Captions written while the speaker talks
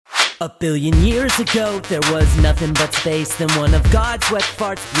A billion years ago, there was nothing but space. Then one of God's wet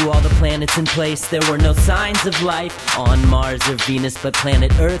farts blew all the planets in place. There were no signs of life on Mars or Venus, but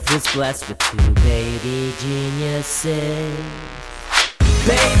planet Earth was blessed with two baby geniuses.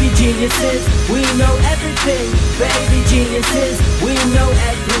 Baby geniuses, we know everything. Baby geniuses, we know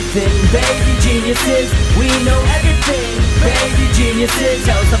everything. Baby geniuses, we know everything. Baby geniuses,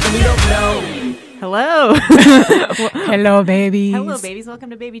 tell us something we don't know. Hello. Hello, babies. Hello, babies. Welcome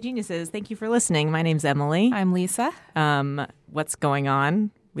to Baby Geniuses. Thank you for listening. My name's Emily. I'm Lisa. What's going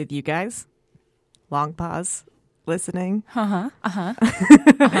on with you guys? Long pause. Listening.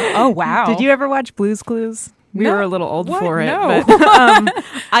 Oh, wow. Did you ever watch Blue's Clues? We were a little old for it. No. But,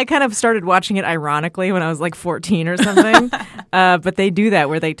 I kind of started watching it ironically when I was like 14 or something. But they do that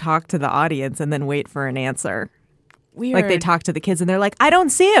where they talk to the audience and then wait for an answer. Weird. Like they talk to the kids and they're like, I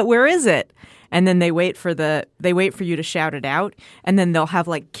don't see it. Where is it? And then they wait for you to shout it out. And then they'll have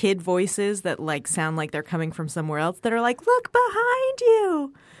like kid voices that like sound like they're coming from somewhere else that are like, look behind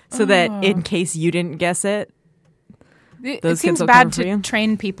you. So that in case you didn't guess it, It those seems kids will bad cover for to you.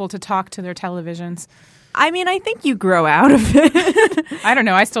 train people to talk to their televisions. I mean, I think you grow out of it. I don't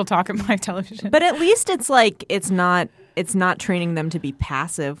know. I still talk at my television. But at least it's like it's not training them to be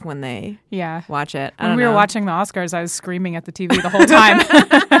passive when they yeah. watch it. When we were watching the Oscars, I was screaming at the TV the whole time.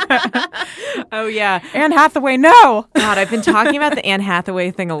 Oh, yeah. Anne Hathaway, no! God, I've been talking about the Anne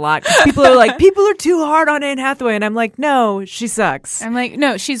Hathaway thing a lot. 'Cause people are like, people are too hard on Anne Hathaway. And I'm like, no, she sucks. I'm like,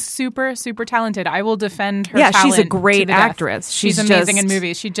 no, she's super, super talented. I will defend her Yeah, talent she's a to great the death. actress. She's She's amazing in just-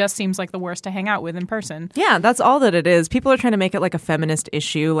 movies. She just seems like the worst to hang out with in person. Yeah, that's all that it is. People are trying to make it like a feminist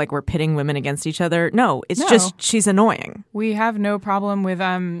issue, like we're pitting women against each other. No, it's No. just she's annoying. We have no problem with,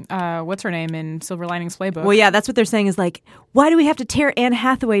 what's her name in Silver Linings Playbook? Well, yeah, that's what they're saying is like, why do we have to tear Anne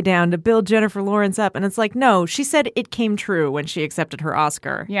Hathaway down to build Jennifer Lawrence up? And it's like, no, she said it came true when she accepted her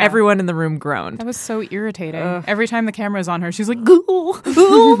Oscar. Yeah. Everyone in the room groaned. That was so irritating. Every time the camera's on her, she's like, "Goo."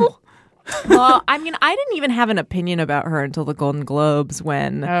 Well, I mean, I didn't even have an opinion about her until the Golden Globes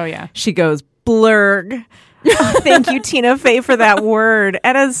when Oh, yeah. she goes, blurg. Thank you, Tina Fey, for that word.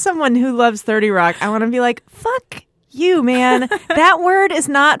 And as someone who loves 30 Rock, I want to be like, fuck you, man. That word is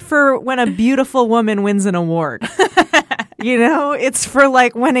not for when a beautiful woman wins an award. You know, it's for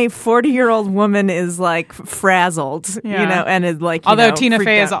like when a 40-year-old woman is like frazzled, Yeah. you know, and is like, you Although know, Tina freaked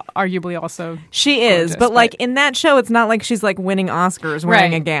Fey is out. arguably also She is, gorgeous, but like in that show, it's not like she's like winning Oscars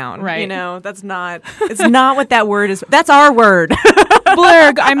wearing Right, a gown. right. You know, it's not what that word is. That's our word.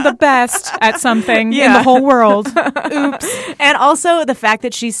 blurg. I'm the best at something in Yeah. the whole world. Oops. And also the fact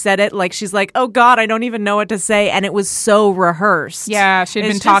that she said it like she's like, oh God, I don't even know what to say. And it was so rehearsed. Yeah, she'd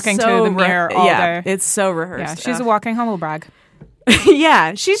been It's just talking to so the mirror all yeah, day. it's so rehearsed. Yeah, she's a Ugh. walking humble brag.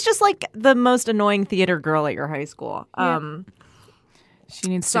 Yeah, she's just like the most annoying theater girl at your high school. She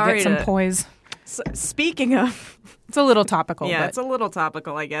needs to Sorry get some to- poise. So speaking of, It's a little topical. yeah, but it's a little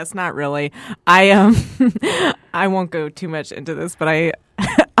topical, I guess. Not really. I I won't go too much into this, but I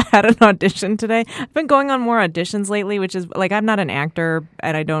had an audition today. I've been going on more auditions lately, which is like I'm not an actor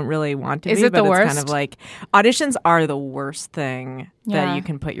and I don't really want to Is be. it the but worst? It's kind of like auditions are the worst thing Yeah. that you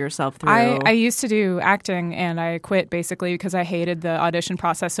can put yourself through. I used to do acting and I quit basically because I hated the audition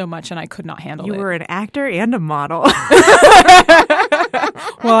process so much and I could not handle You it. were an actor and a model.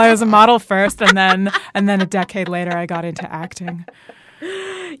 Well, I was a model first and then a decade later I got into acting.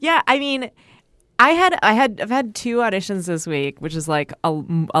 Yeah, I mean, I've had 2 auditions this week, which is like a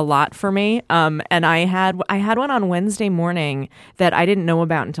lot for me. And I had one on Wednesday morning that I didn't know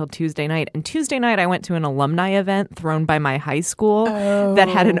about until Tuesday night. And Tuesday night I went to an alumni event thrown by my high school that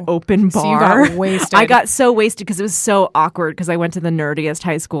had an open bar. So you got wasted. I got so wasted because it was so awkward because I went to the nerdiest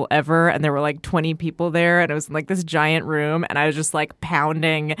high school ever and there were like 20 people there and it was like this giant room and I was just like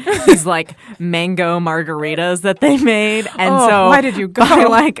pounding these like mango margaritas that they made. And Oh, so why did you go?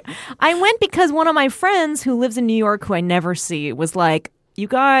 I went because one of my friends who lives in New York who I never see was like, you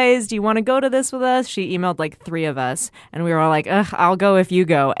guys, do you want to go to this with us? She emailed like 3 of us and we were all like, ugh, I'll go if you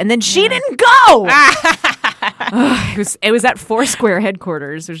go. And then she didn't go. It was at Foursquare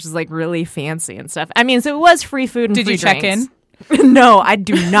headquarters, which is like really fancy and stuff. I mean, so it was free food and Did free you check drinks. in? No, I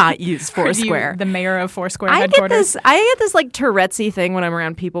do not use Or do you- Foursquare. the mayor of Foursquare I get headquarters. this like Tourette'sy thing when I'm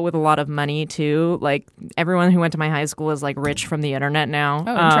around people with a lot of money too. Like everyone who went to my high school is like rich from the internet now.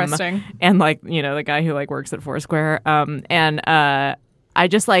 Oh, interesting. And like, you know, the guy who like works at Foursquare. I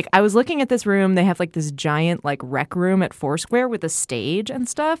just like, I was looking at this room. They have like this giant like rec room at Foursquare with a stage and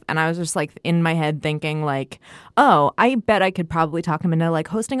stuff. And I was just like in my head thinking like, oh, I bet I could probably talk him into like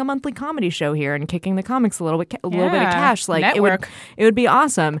hosting a monthly comedy show here and kicking the comics a little bit of cash. Like network. it would be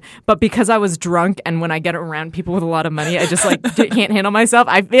awesome. But because I was drunk and when I get around people with a lot of money, I just like can't handle myself.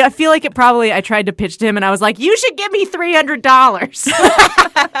 I feel like it probably, I tried to pitch to him and I was like, you should give me $300.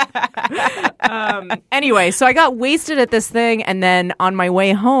 Anyway, so I got wasted at this thing, and then on my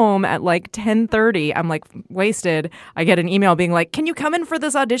way home at like 10:30, I'm like wasted. I get an email being like, "Can you come in for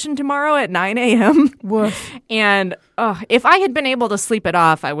this audition tomorrow at 9 a.m.?" Woof. And if I had been able to sleep it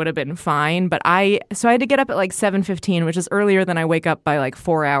off, I would have been fine. But I had to get up at like 7:15, which is earlier than I wake up by like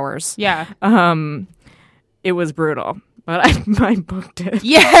 4 hours. Yeah. It was brutal. But I booked it.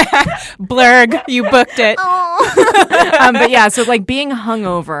 Yeah. Blurg, you booked it. But yeah, so like being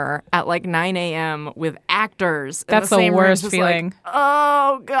hungover at like 9 a.m. with actors. That's the worst feeling. Like,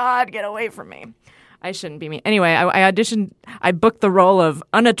 oh, God, get away from me. I shouldn't be me. Anyway, I auditioned. I booked the role of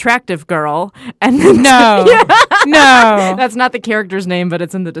unattractive girl. And then No. No. That's not the character's name, but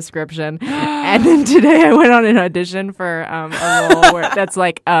it's in the description. And then today I went on an audition for a role where that's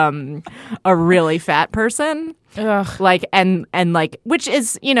like a really fat person. Ugh. Like and like, which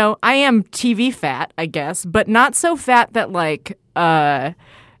is, you know, I am TV fat, I guess, but not so fat that like there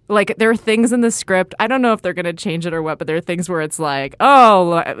are things in the script. I don't know if they're gonna change it or what, but there are things where it's like,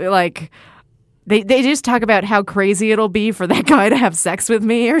 oh, like they just talk about how crazy it'll be for that guy to have sex with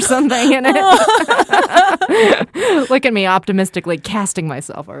me or something in it. Look at me optimistically casting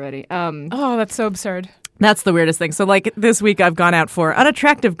myself already. Oh, that's so absurd. That's the weirdest thing. So, like, this week I've gone out for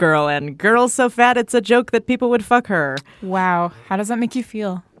unattractive girl and girl so fat it's a joke that people would fuck her. Wow. How does that make you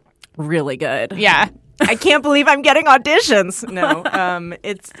feel? Really good. Yeah. I can't believe I'm getting auditions. No,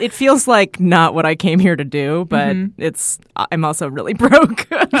 it feels like not what I came here to do, but I'm also really broke.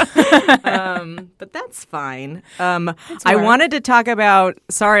 But that's fine. I wanted to talk about,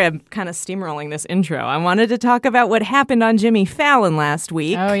 sorry, I'm kind of steamrolling this intro. I wanted to talk about what happened on Jimmy Fallon last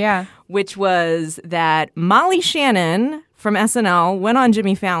week. Oh, yeah. Which was that Molly Shannon from SNL went on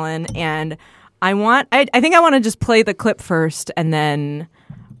Jimmy Fallon, and I think I want to just play the clip first, and then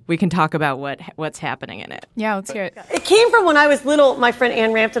we can talk about what's happening in it. Yeah, let's hear it. It came from when I was little. My friend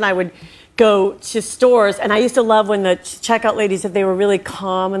Ann Rampton and I would go to stores, and I used to love when the checkout ladies, if they were really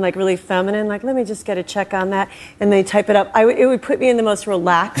calm and like really feminine, like, let me just get a check on that, and they type it up. It would put me in the most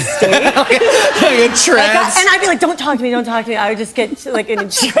relaxed state. Like a trance. And I'd be like, don't talk to me. I would just get like in a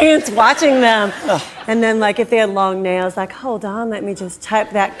trance watching them. And then like if they had long nails, like, hold on, let me just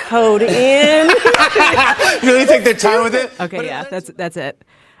type that code in. Really take their time with it? Okay, yeah, that's it.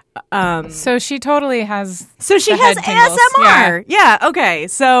 So she totally has. So she the has head tingles. ASMR. Yeah. Okay.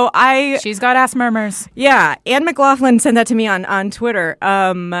 So she's got ass murmurs. Yeah. Ann McLaughlin sent that to me on Twitter.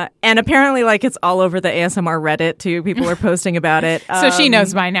 And apparently, like, it's all over the ASMR Reddit too. People are posting about it. So she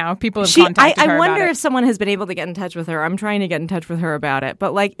knows by now. People have contacted her. I wonder about if someone has been able to get in touch with her. I'm trying to get in touch with her about it.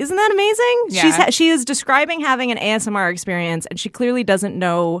 But like, isn't that amazing? Yeah. She is describing having an ASMR experience, and she clearly doesn't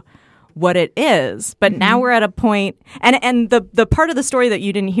know what it is, but now we're at a point, and the part of the story that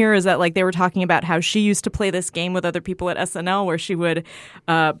you didn't hear is that like they were talking about how she used to play this game with other people at SNL where she would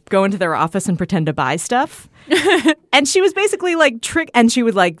go into their office and pretend to buy stuff, and she was basically like and she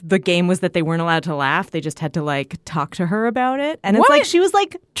would like, the game was that they weren't allowed to laugh, they just had to like talk to her about it, and it's like she was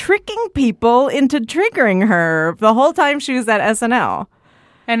like tricking people into triggering her the whole time she was at SNL.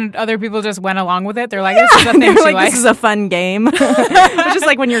 And other people just went along with it. They're like, this is a thing she like, likes. This is a fun game. Which is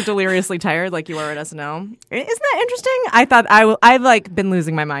like when you're deliriously tired, like you are at SNL. Isn't that interesting? I thought I've like been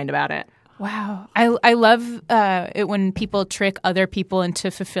losing my mind about it. Wow. I love it when people trick other people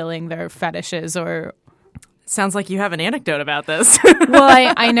into fulfilling their fetishes or... Sounds like you have an anecdote about this.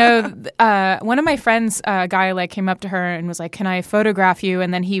 Well, I know one of my friends, a guy, like came up to her and was like, "Can I photograph you?"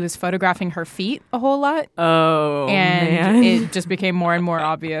 And then he was photographing her feet a whole lot. Oh, and man. It just became more and more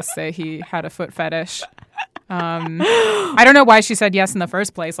obvious that he had a foot fetish. I don't know why she said yes in the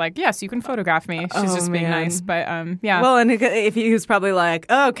first place. Like, yes, you can photograph me. She's just being nice. But yeah. Well, and if he was probably like,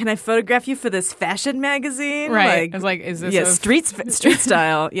 "Oh, can I photograph you for this fashion magazine?" Right. Like, I was like, is this street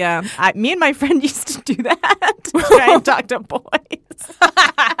style? Yeah. Me and my friend used to do that. Try and talk to boys.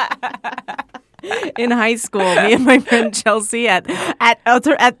 In high school, me and my friend Chelsea at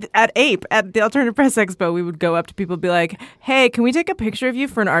APE, at the Alternative Press Expo, we would go up to people and be like, "Hey, can we take a picture of you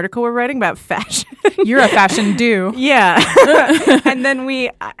for an article we're writing about fashion?" You're a fashion do. Yeah. and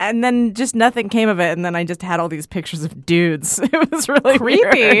then just nothing came of it, and then I just had all these pictures of dudes. It was really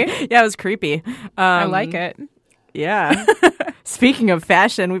creepy. Weird. Yeah, it was creepy. I like it. Yeah. Speaking of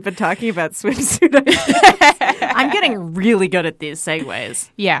fashion, we've been talking about swimsuit. I'm getting really good at these segues.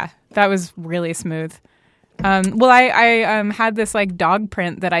 Yeah, that was really smooth. Well, I had this like dog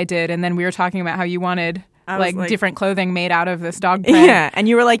print that I did, and then we were talking about how you wanted like different clothing made out of this dog print. Yeah, and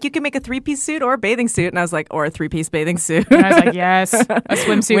you were like, you can make a 3-piece suit or a bathing suit, and I was like, or a 3-piece bathing suit. And I was like, yes, a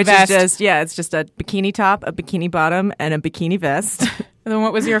swimsuit Which vest. is it's just a bikini top, a bikini bottom, and a bikini vest. And then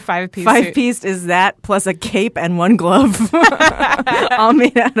what was your 5-piece? 5-piece is that plus a cape and 1 glove, all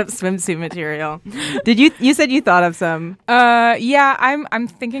made out of swimsuit material. Did you said you thought of some? Yeah, I'm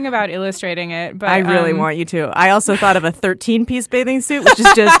thinking about illustrating it, but I really want you to. I also thought of a 13-piece bathing suit, which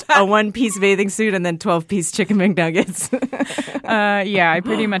is just a 1-piece bathing suit and then 12-piece chicken McNuggets. Yeah, I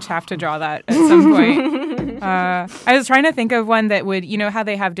pretty much have to draw that at some point. I was trying to think of one that would, you know, how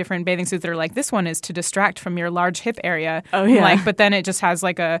they have different bathing suits that are like, this one is to distract from your large hip area. Oh yeah. Like, but then it just has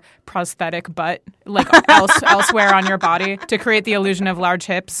like a prosthetic butt, like elsewhere on your body to create the illusion of large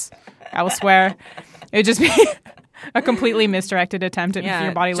hips elsewhere. It'd just be a completely misdirected attempt at making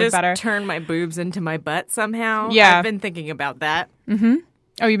your body look better. Just turn my boobs into my butt somehow. Yeah. I've been thinking about that. Mm-hmm.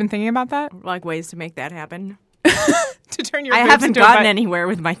 Oh, you've been thinking about that? Like ways to make that happen. To turn your I boobs haven't into a gotten butt. anywhere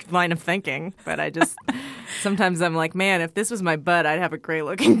with my line of thinking, but I just sometimes I'm like, man, if this was my butt, I'd have a great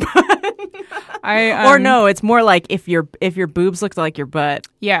looking butt. Or no, it's more like if your boobs looked like your butt.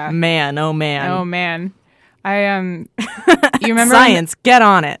 Yeah. Man, oh man. Oh man. You remember Science, get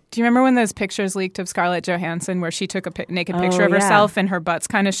on it. Do you remember when those pictures leaked of Scarlett Johansson where she took a naked picture of yeah. herself and her butt's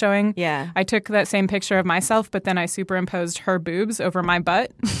kind of showing? Yeah. I took that same picture of myself, but then I superimposed her boobs over my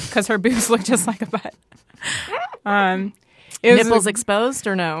butt because her boobs look just like a butt. Nipples exposed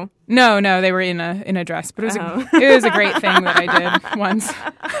or no? No, they were in a dress, but it was a great thing that I did once.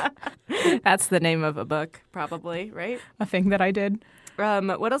 That's the name of a book, probably, right? A thing that I did.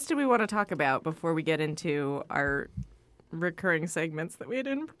 What else do we want to talk about before we get into our recurring segments that we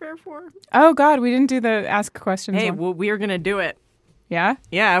didn't prepare for? Oh God, we didn't do the ask questions. Hey, one. well, we are gonna do it. Yeah,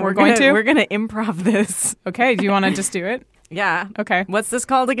 Yeah, we're going to? We're gonna improv this. Okay. Do you want to just do it? Yeah. Okay. What's this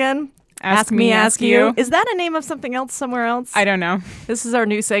called again? Ask me, ask you. Is that a name of something else somewhere else? I don't know. This is our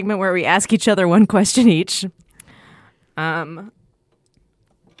new segment where we ask each other one question each.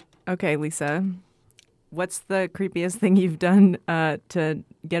 Okay, Lisa. What's the creepiest thing you've done to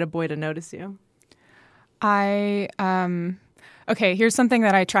get a boy to notice you? Okay, here's something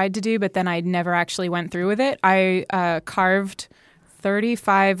that I tried to do, but then I never actually went through with it. I carved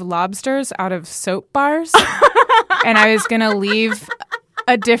 35 lobsters out of soap bars, and I was going to leave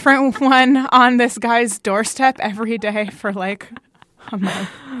a different one on this guy's doorstep every day for like a month.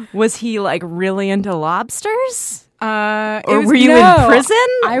 Was he like really into lobsters? Or Or were you in prison?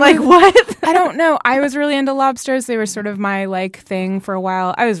 What? I don't know. I was really into lobsters. They were sort of my like thing for a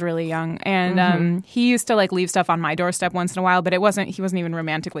while. I was really young, and he used to like leave stuff on my doorstep once in a while, but he wasn't even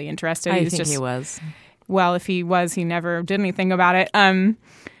romantically interested. I think he was. Well, if he was, he never did anything about it.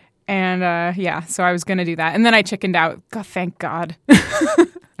 Yeah, so I was going to do that. And then I chickened out. God, thank God.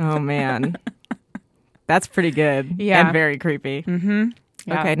 Oh, man. That's pretty good. Yeah. And very creepy. Mm-hmm.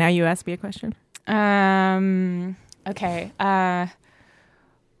 Yeah. Okay, now you ask me a question. Okay.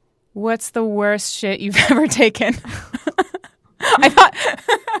 What's the worst shit you've ever taken? I thought...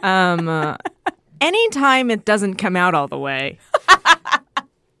 Anytime it doesn't come out all the way.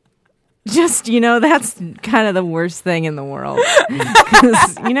 Just, that's kind of the worst thing in the world.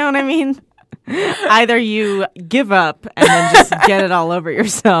 'Cause, you know what I mean? Either you give up and then just get it all over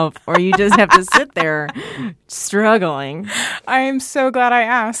yourself, or you just have to sit there struggling. I am so glad I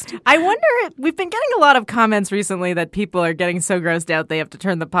asked. I wonder, we've been getting a lot of comments recently that people are getting so grossed out they have to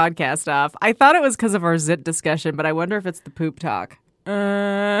turn the podcast off. I thought it was because of our zit discussion, but I wonder if it's the poop talk.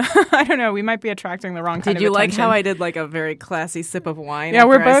 I don't know. We might be attracting the wrong kind of Did you like attention. how I did like a very classy sip of wine? Yeah, after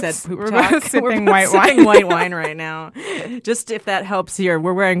we're I both said poop we're talk? both sipping We're both white sipping wine. white wine right now. Just if that helps here,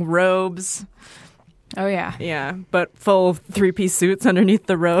 we're wearing robes. Oh, yeah. Yeah, but full 3-piece suits underneath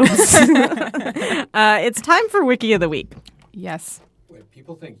the robes. It's time for Wiki of the Week. Yes. Wait,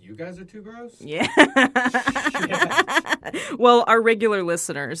 people think you guys are too gross? Yeah. Well, our regular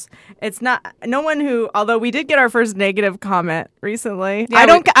listeners. It's not no one who. Although we did get our first negative comment recently.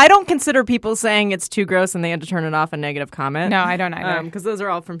 Yeah, I don't consider people saying it's too gross and they had to turn it off a negative comment. No, I don't either. Because those are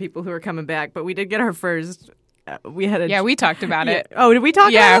all from people who are coming back. But we did get our first. We had a Yeah, we talked about it. Oh, did we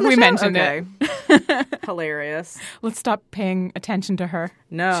talk? Yeah, about it on the we show? mentioned it. Hilarious. Let's stop paying attention to her.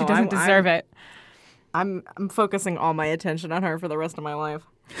 No, she doesn't deserve it. I'm focusing all my attention on her for the rest of my life.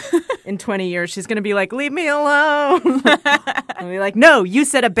 In 20 years, she's going to be like, leave me alone. I'll be like, no, you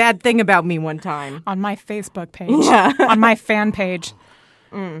said a bad thing about me one time. On my Facebook page. Yeah. On my fan page.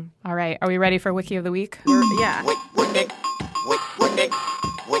 All right. Are we ready for Wiki of the Week? Yeah. Wiki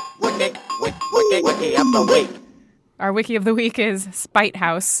of the week. Our wiki of the week is Spite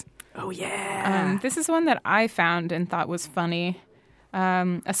House. Oh, yeah. This is one that I found and thought was funny.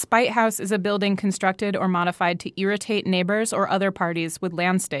 A spite house is a building constructed or modified to irritate neighbors or other parties with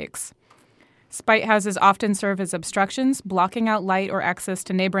land stakes. Spite houses often serve as obstructions, blocking out light or access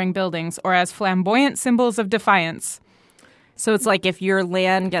to neighboring buildings, or as flamboyant symbols of defiance. So it's like if your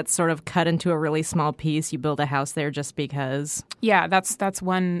land gets sort of cut into a really small piece, you build a house there just because. Yeah, that's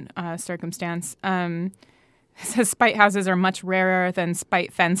one circumstance. It says spite houses are much rarer than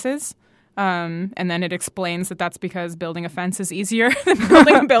spite fences. And then it explains that that's because building a fence is easier than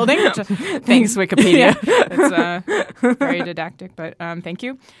building a building. Thanks, Wikipedia. It's very didactic, but thank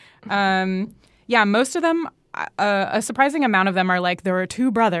you. Most of them, a surprising amount of them are like there were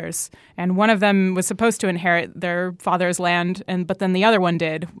two brothers, and one of them was supposed to inherit their father's land, but then the other one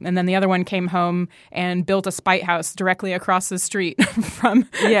did, and then the other one came home and built a spite house directly across the street from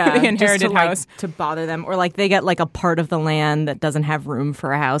the inherited house. To bother them. Or like they get like a part of the land that doesn't have room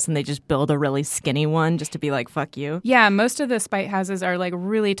for a house, and they just build a really skinny one just to be like, fuck you. Yeah, most of the spite houses are like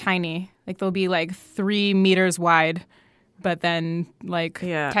really tiny. Like they'll be like 3 meters wide, but then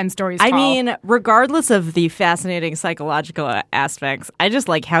 10 stories tall. I mean, regardless of the fascinating psychological aspects, I just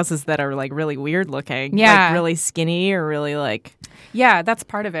like houses that are like really weird looking. Yeah. Like really skinny or really like... Yeah, that's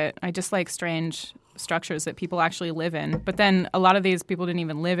part of it. I just like strange structures that people actually live in. But then a lot of these people didn't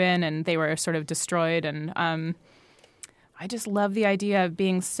even live in, and they were sort of destroyed. And I just love the idea of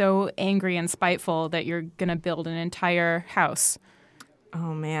being so angry and spiteful that you're going to build an entire house.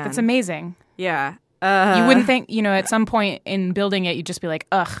 Oh, man. That's amazing. Yeah. You wouldn't think, at some point in building it, you'd just be like,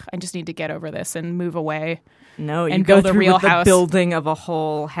 ugh, I just need to get over this and move away. No, you and go build a through real with house. The building of a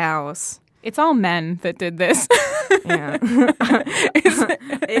whole house. It's all men that did this. Yeah.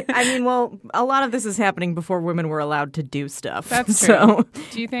 A lot of this is happening before women were allowed to do stuff. That's true. So,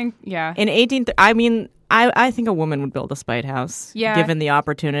 do you think, yeah. In I think a woman would build a spite house, given the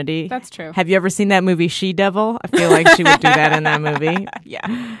opportunity. That's true. Have you ever seen that movie She-Devil? I feel like she would do that in that movie. Yeah.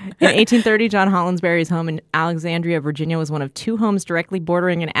 In 1830, John Hollinsbury's home in Alexandria, Virginia, was one of 2 homes directly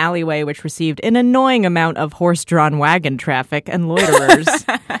bordering an alleyway which received an annoying amount of horse-drawn wagon traffic and loiterers.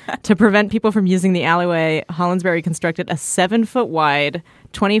 To prevent people from using the alleyway, Hollinsbury constructed a 7-foot wide,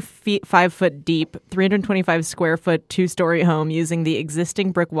 25 foot deep, 325 square foot, 2-story home using the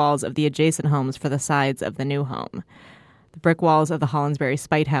existing brick walls of the adjacent homes for the sides of the new home. The brick walls of the Hollinsbury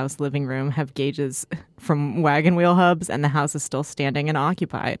Spite House living room have gauges from wagon wheel hubs, and the house is still standing and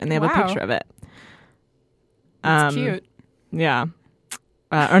occupied. And they have a picture of it. It's cute. Yeah.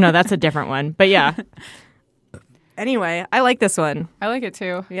 No, that's a different one. But yeah. Anyway, I like this one. I like it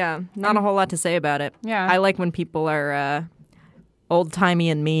too. Yeah. Not a whole lot to say about it. Yeah. I like when people are old-timey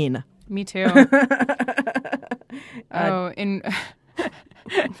and mean. Me too.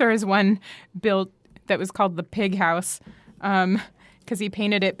 There was one built that was called the Pig House because he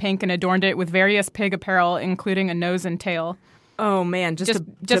painted it pink and adorned it with various pig apparel, including a nose and tail. Oh, man.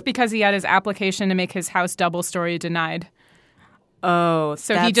 Just because he had his application to make his house double-story denied. Oh,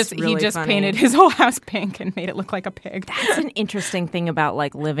 so that's he just painted his whole house pink and made it look like a pig. That's an interesting thing about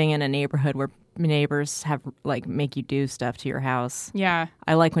like living in a neighborhood where neighbors have like make you do stuff to your house. Yeah,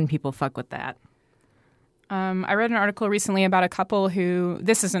 I like when people fuck with that. I read an article recently about a couple who,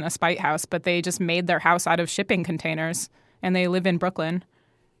 this isn't a spite house, but they just made their house out of shipping containers, and they live in Brooklyn,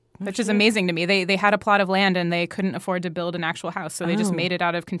 which is amazing to me. They had a plot of land and they couldn't afford to build an actual house, so they just made it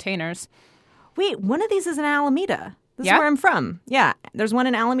out of containers. Wait, one of these is in Alameda. This Yeah? is where I'm from. Yeah, there's one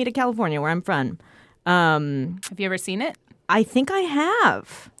in Alameda, California, where I'm from. Have you ever seen it? I think I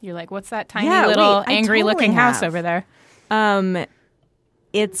have. You're like, what's that tiny Yeah, little wait, I angry-looking totally house have. over there?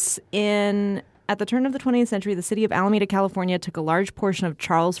 It's at the turn of the 20th century, the city of Alameda, California, took a large portion of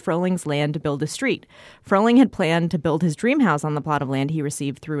Charles Frohling's land to build a street. Frohling had planned to build his dream house on the plot of land he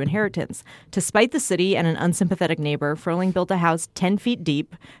received through inheritance. To spite the city and an unsympathetic neighbor, Frohling built a house 10 feet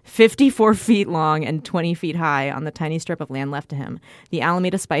deep, 54 feet long, and 20 feet high on the tiny strip of land left to him. The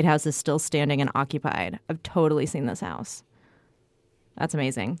Alameda Spite House is still standing and occupied. I've totally seen this house. That's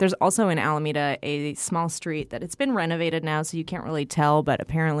amazing. There's also in Alameda a small street that it's been renovated now, so you can't really tell. But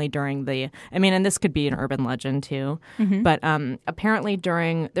apparently and this could be an urban legend too. Mm-hmm. But apparently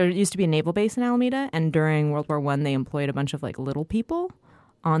there used to be a naval base in Alameda, and during World War I, they employed a bunch of like little people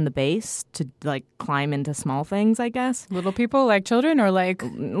on the base to like climb into small things, I guess. Little people, like children, or like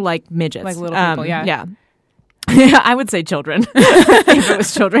midgets, like little people. Yeah. Yeah, I would say children if it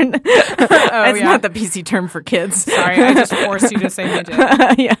was children. It's not the PC term for kids. Sorry, I just forced you to say midget.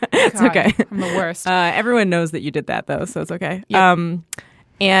 Yeah, it's God, okay. I'm the worst. Everyone knows that you did that, though, so it's okay. Yep.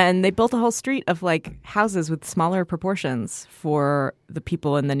 And they built a whole street of like houses with smaller proportions for the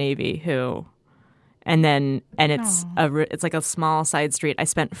people in the Navy who And it's it's like a small side street. I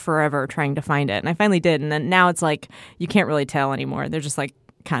spent forever trying to find it, and I finally did. And then now it's like you can't really tell anymore. They're just like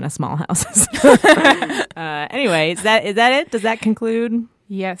kind of small houses. Anyway, is that it? Does that conclude?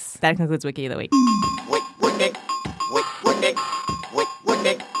 Yes. That concludes Wiki of the Week.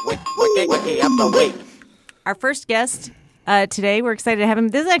 Our first guest today, we're excited to have him.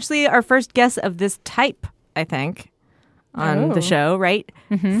 This is actually our first guest of this type, I think, on the show, right?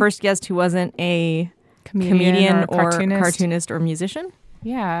 Mm-hmm. First guest who wasn't a comedian or cartoonist or musician.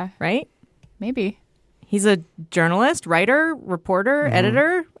 Yeah. Right? Maybe. He's a journalist, writer, reporter,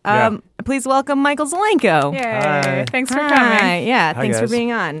 editor. Please welcome Michael Zelenko. Yay. Hi. Thanks for Hi. coming. Yeah, Hi, thanks for guys.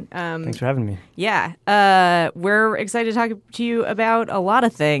 being on. Thanks for having me. Yeah. We're excited to talk to you about a lot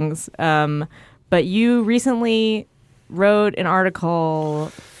of things. But you recently wrote an article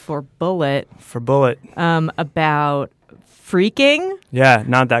for Bullet For Bullet. about freaking. Yeah,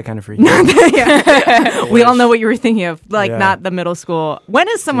 not that kind of freaking. We all know what you were thinking of, like Yeah. not the middle school. When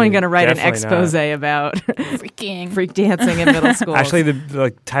is someone Dude, going to write an definitely expose about Freaking. freak dancing in middle school? Actually,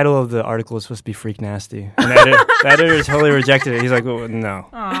 the title of the article is supposed to be Freak Nasty. And the editor totally rejected it. He's like, oh, no.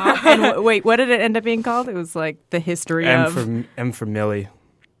 And wait, what did it end up being called? It was like the history of. M for Millie.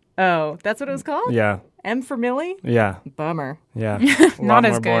 Oh, that's what it was called? Yeah. M for Millie? Yeah. Bummer. Yeah. A Not lot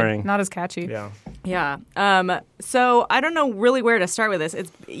as more good. boring. Not as catchy. Yeah. Yeah. So I don't know really where to start with this.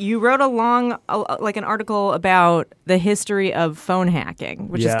 You wrote like an article about the history of phone hacking,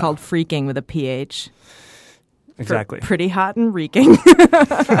 which is Yeah. called Freaking with a PH. Exactly. Pretty hot and reeking.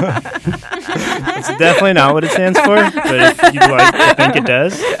 It's definitely not what it stands for, but if you'd like to think it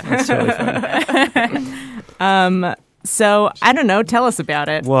does, that's totally fine. So I don't know. Tell us about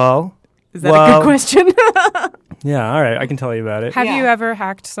it. Well, Is that a good question? yeah, all right. I can tell you about it. Have Yeah. you ever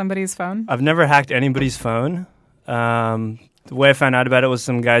hacked somebody's phone? I've never hacked anybody's phone. The way I found out about it was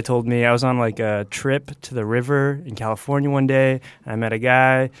some guy told me I was on like a trip to the river in California one day. And I met a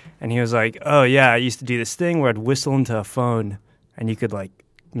guy, and he was like, "Oh yeah, I used to do this thing where I'd whistle into a phone, and you could like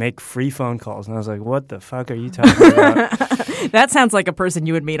make free phone calls." And I was like, "What the fuck are you talking about?" That sounds like a person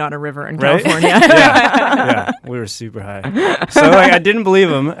you would meet on a river in Right? California. yeah, we were super high. So like I didn't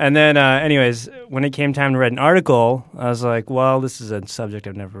believe him. And then anyways, when it came time to write an article, I was like, well, this is a subject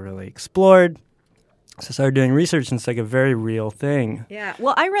I've never really explored. So I started doing research, and it's like a very real thing. Yeah.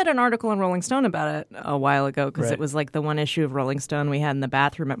 Well, I read an article in Rolling Stone about it a while ago because Right. it was like the one issue of Rolling Stone we had in the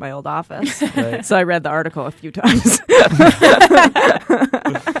bathroom at my old office. Right. So I read the article a few times.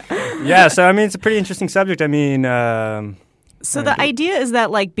 Yeah, so I mean, it's a pretty interesting subject. I mean, So the idea is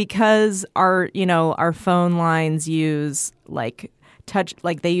that like because our phone lines use like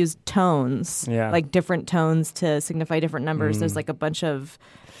they use tones, Yeah. like different tones to signify different numbers. There's like a bunch of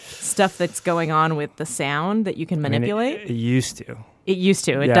stuff that's going on with the sound that you can I mean, manipulate. it used to. It used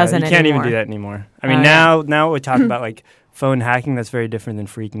to. It Yeah, doesn't You can't anymore. even do that anymore. I mean, yeah. now we talk about like phone hacking. That's very different than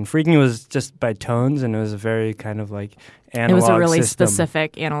freaking. Freaking was just by tones, and it was a very kind of like analog It was a really system.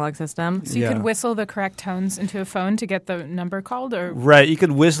 specific analog system. So you Yeah. could whistle the correct tones into a phone to get the number called, or Right, you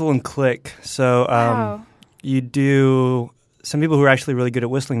could whistle and click. So Wow. you do. Some people who are actually really good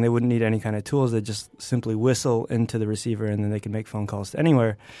at whistling, they wouldn't need any kind of tools. They just simply whistle into the receiver, and then they can make phone calls to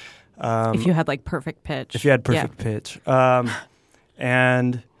anywhere. If you had like perfect pitch. If you had perfect pitch.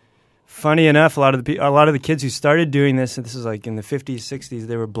 And funny enough, a lot of the kids who started doing this, and this is like in the 50s, 60s,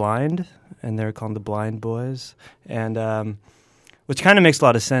 they were blind, and they were called the Blind Boys, and which kind of makes a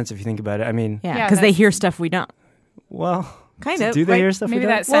lot of sense if you think about it. I mean, Yeah, Yeah, because they that's- hear stuff we don't. well, Kind of. do they right? hear stuff? maybe we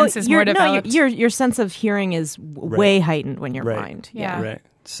that don't? sense is more developed. Your sense of hearing is way heightened when you're Right. blind. Yeah. Right.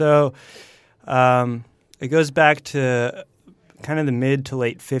 So it goes back to kind of the mid to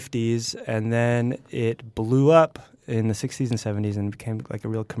late 50s, and then it blew up in the 60s and 70s and became like a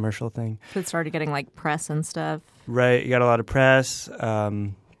real commercial thing. So it started getting like press and stuff. Right. You got a lot of press.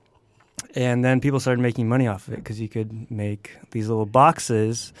 And then people started making money off of it because you could make these little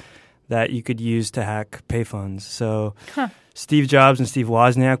boxes that you could use to hack payphones. So Steve Jobs and Steve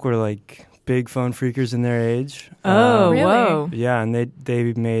Wozniak were like big phone freakers in their age. Oh, Really? whoa. Yeah, and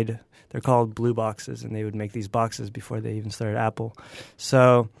they're called blue boxes, and they would make these boxes before they even started Apple.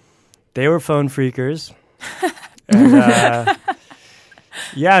 So they were phone freakers. And,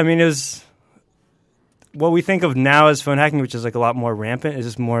 yeah, I mean, it was what we think of now as phone hacking, which is like a lot more rampant, is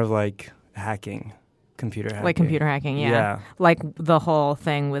just more of like hacking, computer hacking. Like computer hacking, yeah. Yeah. Like the whole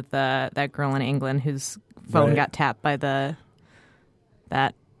thing with that girl in England whose phone Right. got tapped by that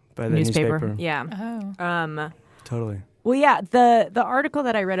By the newspaper. Yeah. Oh. Totally. Well, yeah, the article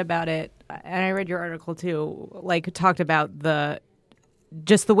that I read about it, and I read your article too, like talked about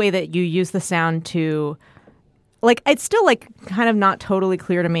just the way that you use the sound to like it's still like kind of not totally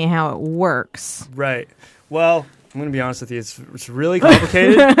clear to me how it works. Right. Well, I'm going to be honest with you. It's really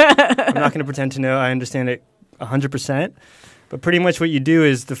complicated. I'm not going to pretend to know. I understand it 100%. But pretty much what you do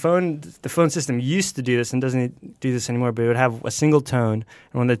is the phone system used to do this and doesn't do this anymore, but it would have a single tone.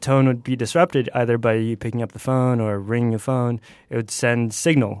 And when the tone would be disrupted, either by you picking up the phone or ringing the phone, it would send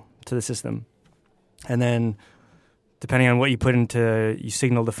signal to the system. And then depending on what you put into, you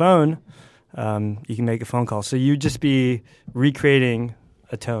signal the phone, you can make a phone call. So you'd just be recreating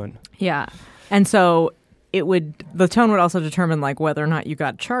a tone. Yeah. And so the tone would also determine like whether or not you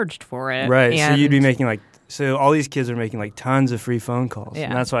got charged for it. Right. And So you'd be making so all these kids are making like tons of free phone calls. Yeah.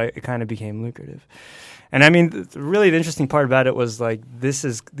 And that's why it kind of became lucrative. And I mean, really the interesting part about it was like,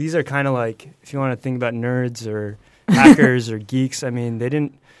 these are kind of like, if you want to think about nerds or hackers or geeks, I mean,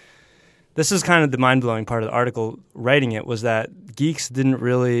 this is kind of the mind-blowing part of the article writing it, was that geeks didn't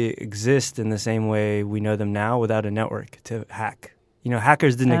really exist in the same way we know them now without a network to hack. You know,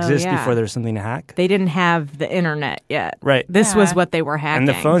 hackers didn't exist before there was something to hack. They didn't have the internet yet. Right. This was what they were hacking. And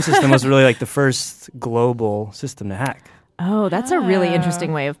the phone system was really like the first global system to hack. Oh, that's a really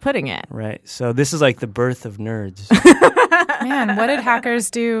interesting way of putting it. Right. So this is like the birth of nerds. Man, what did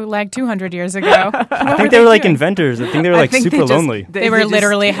hackers do like 200 years ago? I think they were like inventors. I think they were like super lonely. They were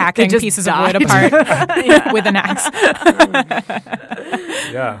literally hacking pieces of wood apart with an axe.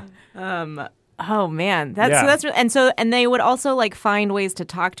 Yeah. Oh man, and they would also like find ways to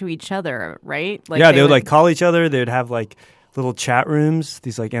talk to each other, right? Like they would like call each other. They would have like little chat rooms,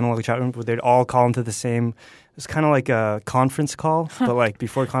 these like analog chat rooms where they'd all call into the same. It's kind of like a conference call, but like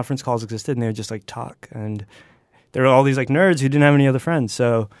before conference calls existed, and they would just like talk. And there were all these like nerds who didn't have any other friends,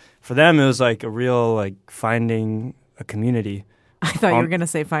 so for them it was like a real like finding a community. I thought you were going to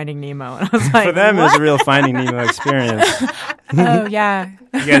say Finding Nemo, and I was like, for them what? it was a real Finding Nemo experience. Oh yeah,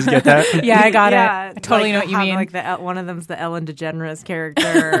 you guys get that? Yeah, I got it. I like totally know what you mean. Like one of them's the Ellen DeGeneres character,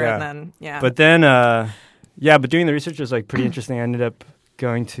 and then But then, but doing the research was like pretty interesting. I ended up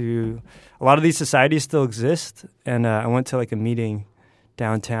going to a lot of these societies still exist, and I went to like a meeting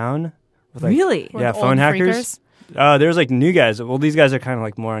downtown. With, like, really? Yeah, phone hackers. There's like new guys. Well, these guys are kind of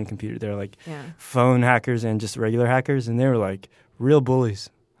like more on computer. They're like phone hackers and just regular hackers, and they were like real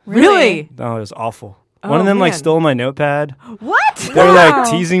bullies. Really? No, it was awful. One of them like stole my notepad. What? They were like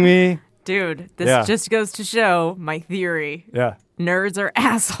teasing me. Dude, this just goes to show my theory. Yeah. Nerds are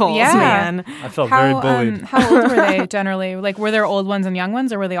assholes, Yeah. man. I felt very bullied. How old were they generally? Like, were there old ones and young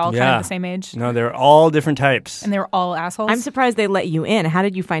ones, or were they all kind of the same age? No, they're all different types. And they were all assholes? I'm surprised they let you in. How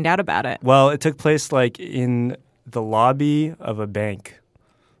did you find out about it? Well, it took place like in the lobby of a bank.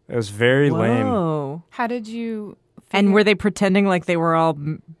 It was very lame. Whoa. How did you... And were they pretending like they were all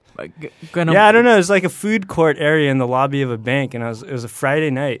gonna... Yeah, I don't know. It was like a food court area in the lobby of a bank, and it was a Friday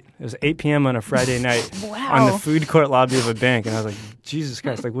night. It was 8 p.m. on a Friday night on the food court lobby of a bank, and I was like, Jesus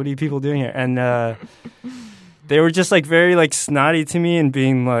Christ, like, what are you people doing here? And they were just like very like snotty to me and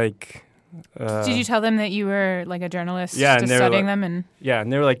being like... Did you tell them that you were like a journalist and they were studying like, them? And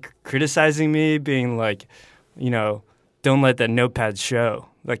and they were like criticizing me, being like, don't let that notepad show.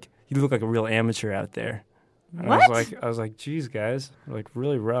 Like, you look like a real amateur out there. And what? I was like, geez, guys, like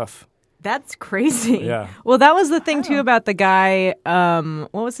really rough. That's crazy. Yeah. Well, that was the thing too about the guy.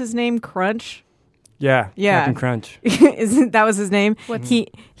 What was his name? Crunch. Yeah. Captain Crunch. That was his name?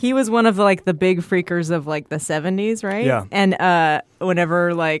 He was one of the big freakers of like the 70s, right? Yeah. And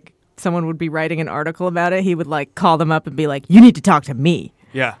whenever like someone would be writing an article about it, he would like call them up and be like, "You need to talk to me.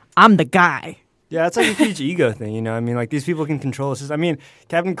 Yeah. I'm the guy." Yeah, it's like a huge ego thing, I mean, like these people can control us. I mean,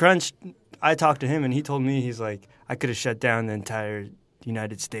 Captain Crunch, I talked to him and he told me, he's like, I could have shut down the entire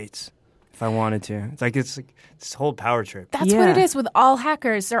United States if I wanted to. It's like this whole power trip. that's what it is with all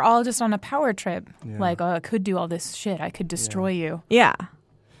hackers. They're all just on a power trip. Yeah. Like, I could do all this shit. I could destroy you. Yeah.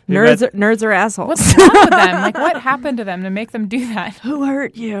 Nerds are assholes. What's wrong with them? Like, what happened to them to make them do that? Who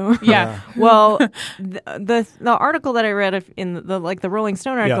hurt you? Yeah. Well, the article that I read in the Rolling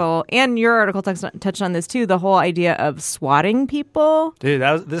Stone article and your article touched on this too. The whole idea of swatting people. Dude,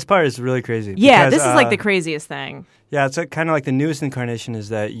 this part is really crazy. Yeah, because, this is like the craziest thing. Yeah, it's kind of like the newest incarnation is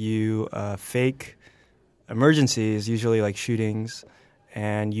that you fake emergencies, usually like shootings,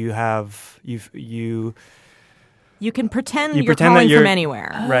 and you can pretend you're calling from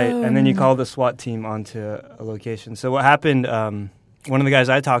anywhere. Right, and then you call the SWAT team onto a location. So what happened, one of the guys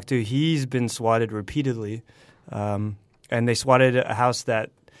I talked to, he's been swatted repeatedly, and they swatted a house that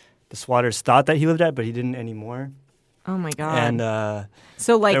the swatters thought that he lived at, but he didn't anymore. Oh, my God. And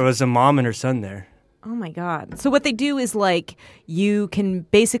so like there was a mom and her son there. Oh my God. So what they do is like you can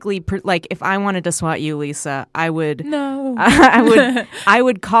basically like if I wanted to swat you, Lisa, I would I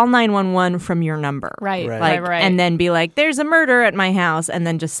would call 911 from your number. Right. Like Right. and then be like there's a murder at my house and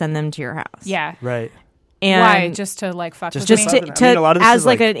then just send them to your house. Yeah. Right. And Why? Just to like fuck with just me? to I mean, a lot of this as is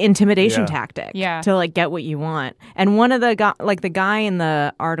like like- an intimidation Yeah. tactic. Yeah. To like get what you want. And one of the the guy in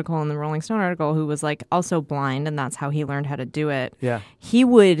the article in the Rolling Stone article who was like also blind and that's how he learned how to do it. Yeah. He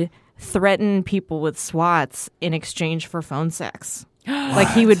would threaten people with swats in exchange for phone sex. Like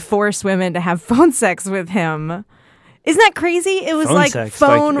he would force women to have phone sex with him. Isn't that crazy? It was Phone like sex.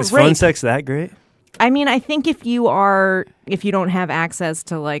 phone Is rape. phone sex that great? I mean, I think if you don't have access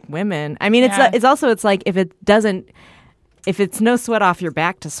to like women, I mean, Yeah. it's like if it's no sweat off your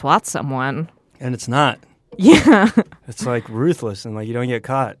back to swat someone. And it's not. Yeah. It's like ruthless and like you don't get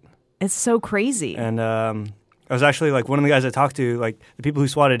caught. It's so crazy. And I was actually like one of the guys I talked to, like the people who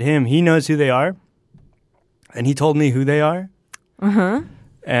swatted him, he knows who they are. And he told me who they are. Uh-huh.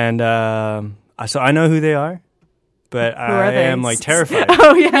 And so I know who they are. But are I they? am like terrified.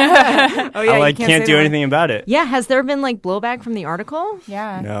 Oh yeah. Oh yeah. I you like can't say do that. anything about it. Yeah. Has there been like blowback from the article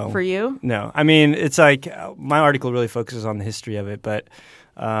Yeah. No. for you? No. I mean, it's like my article really focuses on the history of it, but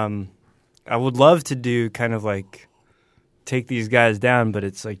I would love to do kind of like take these guys down, but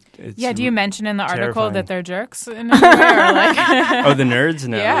it's like Yeah, do you mention in the article terrifying. that they're jerks in any way, or like Oh, the nerds?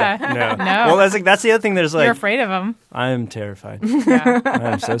 No. Yeah. No. No. Well, that's the other thing. There's like you're afraid of them? I am terrified. Yeah.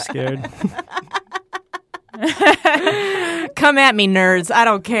 I'm so scared. Come at me, nerds. I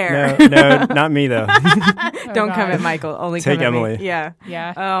don't care. No, not me though. Don't God. come at Michael. Only Take come at Emily. me. Yeah.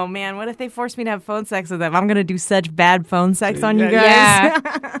 Yeah. Oh man, what if they force me to have phone sex with them? I'm gonna do such bad phone sex on you guys. Yeah.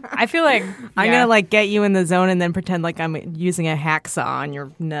 I feel like I'm yeah. gonna like get you in the zone and then pretend like I'm using a hacksaw on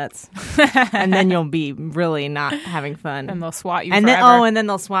your nuts, and then you'll be really not having fun. and they'll swat you And then forever. and then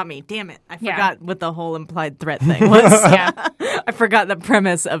they'll swat me. Damn it! I Yeah. forgot what the whole implied threat thing was. yeah. I forgot the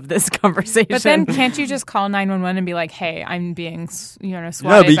premise of this conversation. But then can't you just call 911 and be like, "Hey, I'm being swatted"?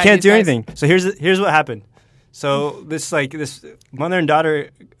 No, but you by can't these do guys. anything. So here's what happened. So this mother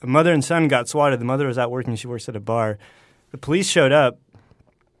and son got swatted. The mother was out working. She works at a bar. The police showed up,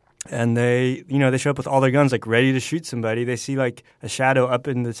 and they show up with all their guns, like ready to shoot somebody. They see like a shadow up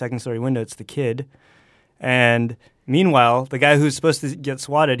in the second story window. It's the kid, and meanwhile, the guy who's supposed to get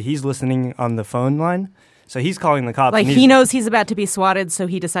swatted, he's listening on the phone line. So he's calling the cops. like and he knows he's about to be swatted, so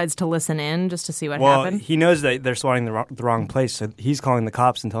he decides to listen in just to see what Well, happened. he knows that they're swatting the wrong place, so he's calling the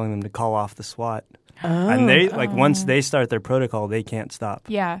cops and telling them to call off the SWAT. And they once they start their protocol, they can't stop.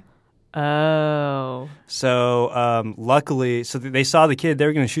 Yeah. Oh. So luckily, they saw the kid. They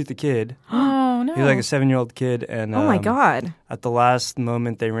were going to shoot the kid. Oh no. He was like a 7-year-old kid, and Oh my God. At the last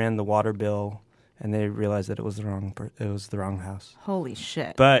moment, they ran the water bill, and they realized that it was the wrong house. Holy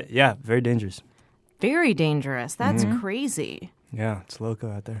shit. But yeah, very dangerous. Very dangerous. That's Mm-hmm. crazy. Yeah, it's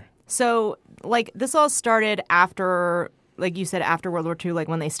loco out there. So, like, this all started after, like you said, after World War II, like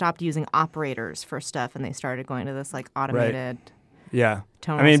when they stopped using operators for stuff and they started going to this, like, automated. Yeah.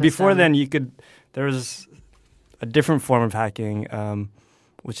 Tonal I mean, before system. then, there was a different form of hacking,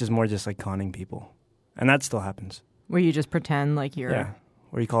 which is more just like conning people. And that still happens. Where you just pretend like you're Yeah.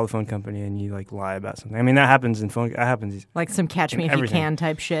 Where you call the phone company and you like lie about something. I mean, that happens that happens. like some catch me if Everything. you can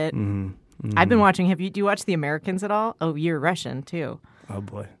type shit. Mm-hmm. I've been watching, do you watch The Americans at all? Oh, you're Russian too. Oh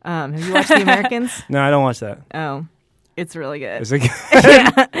boy. Have you watched The Americans? No, I don't watch that. Oh, it's really good. It's like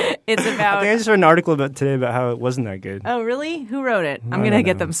It's I about. think I just read an article today about how it wasn't that good. Oh, really? Who wrote it? I'm I going to don't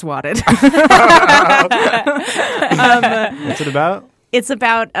get know. them swatted. What's it about? It's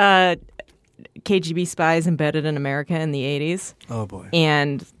about KGB spies embedded in America in the 80s. Oh boy.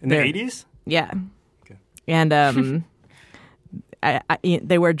 And In the they're- 80s? Yeah. Okay. And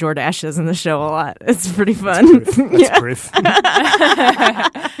they wear Jordashes in the show a lot. It's pretty fun. That's proof.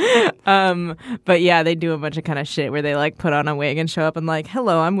 But yeah, they do a bunch of kind of shit where they like put on a wig and show up and like,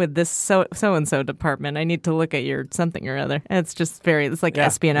 hello, I'm with this so and so department. I need to look at your something or other. And it's just it's like Yeah,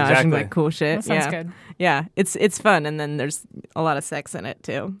 espionage and exactly. like cool shit. That sounds yeah. good. Yeah, it's fun, and then there's a lot of sex in it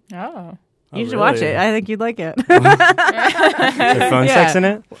too. Oh. You should really? watch it. I think you'd like it. Is there phone sex in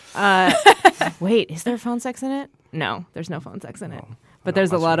it? Wait, is there phone sex in it? No, there's no phone sex in it. But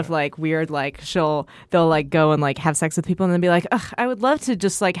there's a lot of like weird like they'll like go and like have sex with people and then be like, ugh, I would love to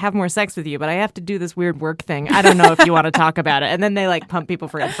just like have more sex with you, but I have to do this weird work thing. I don't know if you want to talk about it. And then they like pump people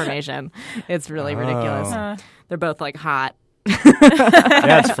for information. It's really ridiculous. Oh. They're both like hot.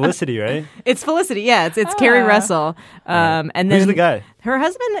 Yeah, it's Felicity, right? It's Felicity. Yeah, it's Carrie Russell. And then Who's the guy? Her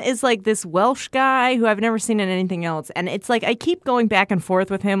husband is like this Welsh guy who I've never seen in anything else. And it's like I keep going back and forth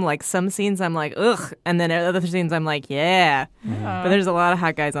with him. Like some scenes I'm like, ugh. And then other scenes I'm like, yeah. But there's a lot of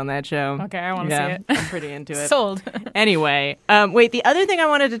hot guys on that show. Okay, I want to Yeah, see it. I'm pretty into it. Sold. Anyway, wait, the other thing I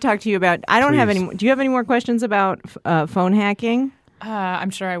wanted to talk to you about, I don't have Please. any. Do you have any more questions about phone hacking? I'm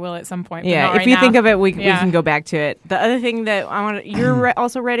sure I will at some point. but Yeah, not if right you now. think of it, we Yeah. can go back to it. The other thing that I want you're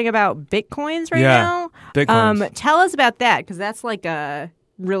also writing about Bitcoins right Yeah, now. Bitcoins. Tell us about that because that's like a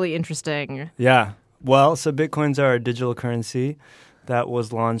really interesting. Yeah. Well, so Bitcoins are a digital currency that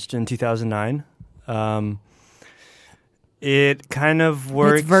was launched in 2009. It kind of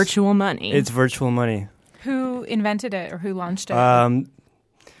works. It's virtual money. It's virtual money. Who invented it or who launched it?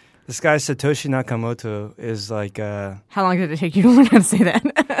 This guy Satoshi Nakamoto is like. How long did it take you to learn how to say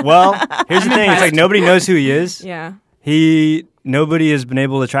that? Well, here's the thing. It's like nobody knows who he is. Yeah. Nobody has been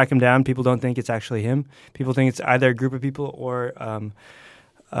able to track him down. People don't think it's actually him. People think it's either a group of people or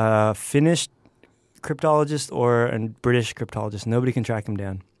a Finnish cryptologist or a British cryptologist. Nobody can track him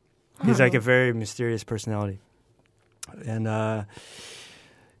down. He's like a very mysterious personality. And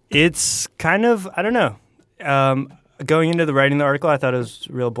it's kind of, I don't know. Going into writing the article, I thought it was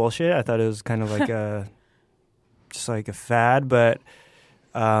real bullshit. I thought it was kind of like just like a fad, but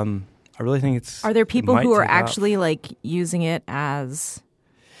I really think it's. Are there people might who are take off. actually like using it as?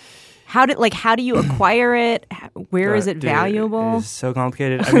 How do you acquire it? Where is it Dude, valuable? It is so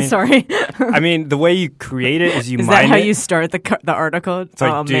complicated. I mean, Sorry. I mean, the way you create it is you Is mine that how it. you start the article? It's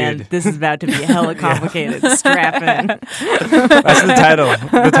like, oh man, dude. this is about to be hella complicated. Strap in. That's the title.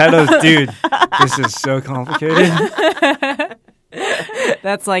 The title is, dude, this is so complicated.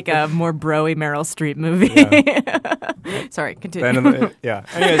 That's like a more bro-y Meryl Streep movie. Yeah. Sorry, The continue. end of the- yeah.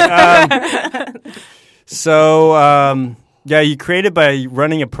 Anyways, yeah, you create it by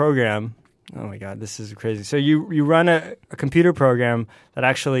running a program. Oh my God, this is crazy. So you run a computer program that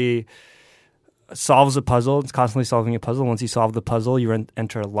actually solves a puzzle. It's constantly solving a puzzle. Once you solve the puzzle, you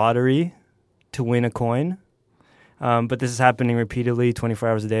enter a lottery to win a coin. But this is happening repeatedly, 24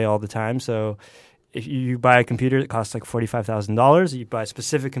 hours a day, all the time. So if you buy a computer that costs like $45,000, you buy a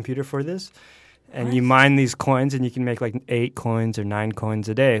specific computer for this, and you mine these coins, and you can make like 8 coins or 9 coins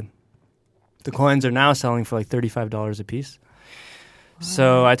a day. The coins are now selling for like $35 a piece.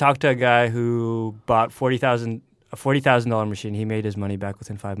 So I talked to a guy who bought a $40,000 machine. He made his money back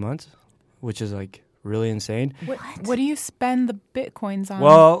within 5 months, which is like really insane. What do you spend the Bitcoins on?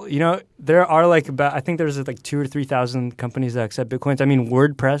 Well, you know, there are like I think there's like 2,000 or 3,000 companies that accept Bitcoins. I mean,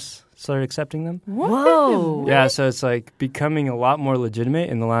 WordPress started accepting them. Whoa. Yeah, so it's like becoming a lot more legitimate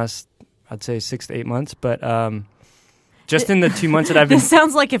in the last, I'd say, 6 to 8 months. But just in the 2 months that I've been... This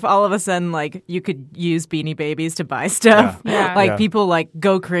sounds like if all of a sudden, like, you could use Beanie Babies to buy stuff. Yeah. Like, Yeah. people, like,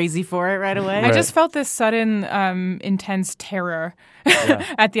 go crazy for it right away. I just felt this sudden, intense terror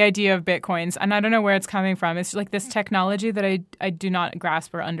at the idea of Bitcoins. And I don't know where it's coming from. It's like this technology that I do not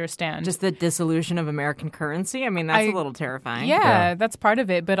grasp or understand. Just the dissolution of American currency. I mean, that's a little terrifying. Yeah, that's part of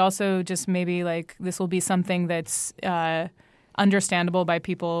it. But also just maybe like this will be something that's understandable by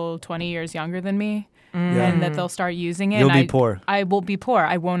people 20 years younger than me. And that they'll start using it. You'll and be poor. I will be poor.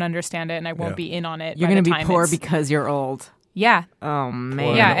 I won't understand it, and I won't Yeah. be in on it. You're going to be poor because you're old. yeah, Oh,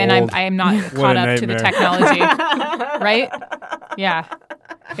 man. yeah, and old. I am not What caught a up to the nightmare. technology, right? Yeah,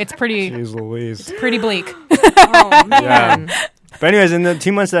 it's pretty Jeez Louise. pretty bleak. Oh, man. But anyways, in the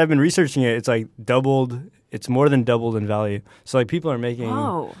 2 months that I've been researching it, it's like doubled. It's more than doubled in value. So like people are making...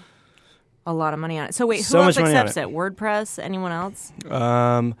 Oh. A lot of money on it. So wait, who So else much money on accepts it? WordPress? Anyone else?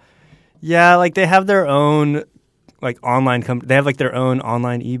 Yeah, like they have their own like online company. They have like their own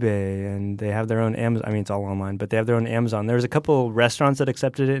online eBay, and they have their own Amazon. I mean, it's all online, but they have their own Amazon. There's a couple restaurants that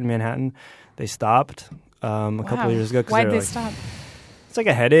accepted it in Manhattan. They stopped a couple of years ago because Why'd they like, stop? it's like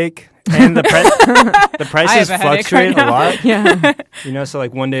a headache, and the prices have a headache fluctuate right a lot. Yeah. You know, so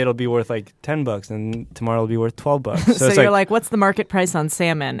like one day it'll be worth like $10, and tomorrow it'll be worth $12. So it's you're like, what's the market price on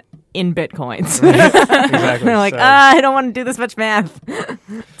salmon in Bitcoins? exactly. They're like, So, I don't want to do this much math.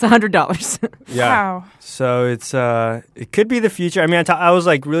 It's $100. yeah. Wow. So it's it could be the future. I mean, I was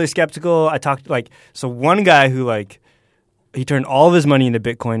like really skeptical. I talked so one guy who like he turned all of his money into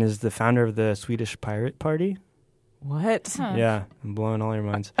Bitcoin is the founder of the Swedish Pirate Party. What? Huh. Yeah, I'm blowing all your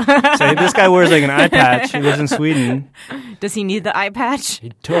minds. So this guy wears like an eye patch. He lives in Sweden. Does he need the eye patch? He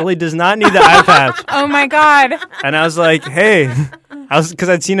totally does not need the eye patch. Oh my God. And I was like, hey, because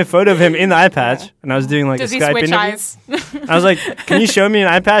I'd seen a photo of him in the eye patch. And I was doing like Does a he Skype switch interview. eyes? I was like, "Can you show me an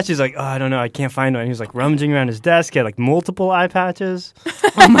eye patch?" He's like, "Oh, I don't know. I can't find one." He was like rummaging around his desk. He had like multiple eye patches.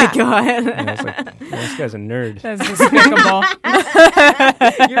 Oh my god. And I was like, "Man, "This guy's a nerd." That's despicable.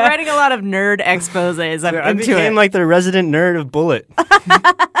 You're writing a lot of nerd exposés. I'm I into became it. like the resident nerd of Bullet.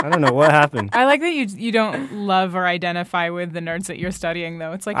 I don't know what happened. I like that you don't love or identify with the nerds that you're studying,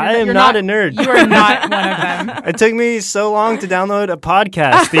 though. It's like I am you're not a nerd. You are not one of them. It took me so long to download a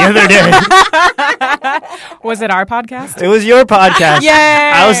podcast the other day. Was it our podcast? It was your podcast. Yay!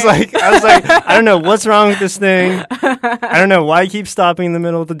 I was like, I don't know what's wrong with this thing. I don't know why I keep stopping in the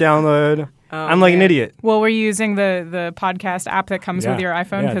middle of the download. I'm like an idiot. Well, we're using the podcast app that comes with your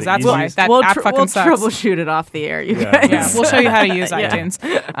iPhone because the that's why easiest. that app fucking we'll sucks. troubleshoot it off the air, you Yeah. guys. Yeah, we'll show you how to use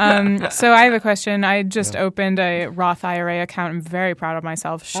iTunes. So I have a question. I just opened a Roth IRA account. I'm very proud of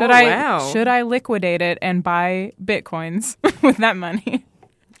myself. Should I liquidate it and buy Bitcoins with that money?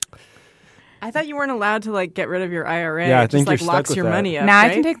 I thought you weren't allowed to like get rid of your IRA. Yeah, I it think just you're like stuck locks with your that. money up. Now right?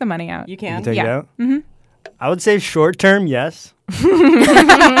 I can take the money out. You You can. take Yeah. it out? Mm-hmm. I would say short term, yes.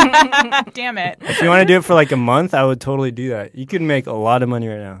 Damn it. If you want to do it for like a month, I would totally do that. You could make a lot of money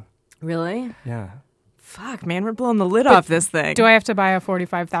right now. Really? Yeah. Fuck, man, we're blowing the lid off this thing. Do I have to buy a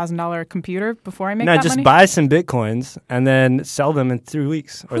 $45,000 computer before I make No, that just money? buy some Bitcoins and then sell them in 3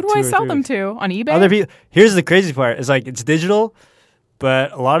 weeks. Or Who do 2 I or sell 3 them weeks. to? On eBay? Other people. Here's the crazy part: is like it's digital,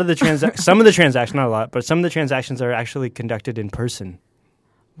 but a lot of the some of the transactions, not a lot, but some of the transactions are actually conducted in person.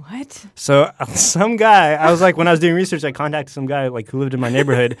 What? So some guy, I was like, when I was doing research, I contacted some guy like who lived in my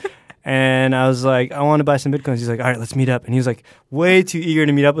neighborhood, and I was like, I want to buy some Bitcoins. He's like, all right, let's meet up. And he was like, way too eager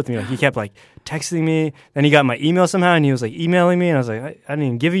to meet up with me. Like he kept like texting me. Then he got my email somehow, and he was like emailing me, and I was like, I didn't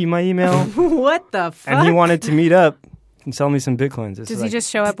even give you my email. What the fuck? And he wanted to meet up and sell me some Bitcoins. It's Does like, he just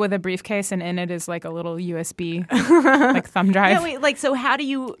show up with a briefcase and in it is like a little USB like thumb drive? Yeah, wait, like, so how do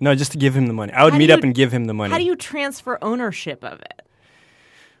you No, just to give him the money. I would How do meet you- up and give him the money. how do you transfer ownership of it?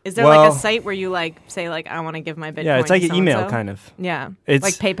 Is there Well- like a site where you like say like I want to give my Bitcoin? Yeah, it's like to an email so-and-so? kind of. Yeah, It's-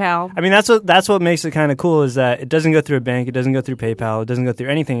 like PayPal. I mean, that's what makes it kind of cool is that it doesn't go through a bank, it doesn't go through PayPal, it doesn't go through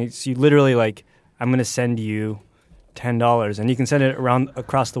anything. It's you literally like, I'm going to send you $10, and you can send it around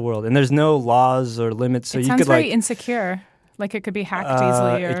across the world, and there's no laws or limits. So it you sounds could very like insecure. Like it could be hacked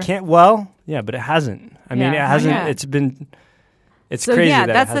easily. Or it can't. Well, yeah, but it hasn't. I mean, Yeah, it hasn't. yeah. It's been. It's So crazy. yeah, that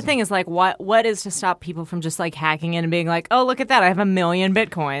it that's the hasn't. thing is like what is to stop people from just like hacking in and being like, oh look at that, I have 1 million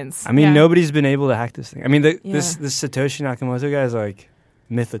Bitcoins. I mean, Yeah. nobody's been able to hack this thing. I mean, this Yeah. Satoshi Nakamoto guy is like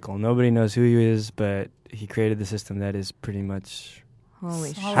mythical. Nobody knows who he is, but he created the system that is pretty much Holy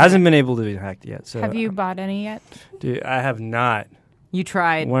shit! hasn't been able to be hacked yet. So Have you bought any yet? Dude, I have not. You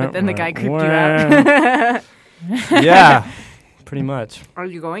tried, Wah, but then the wah, guy creeped wah. you out. Yeah, pretty much. Are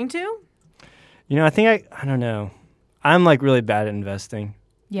you going to? You know, I think I don't know. I'm like really bad at investing.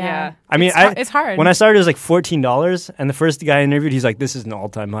 Yeah. I mean, It's hard. When I started, it was like $14, and the first guy I interviewed, he's like, "This is an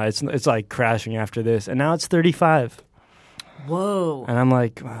all-time high. It's like crashing after this," and now it's 35. Whoa. And I'm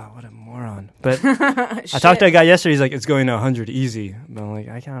like, wow, what a moron. But I talked to a guy yesterday. He's like, it's going to 100 easy. But I'm like,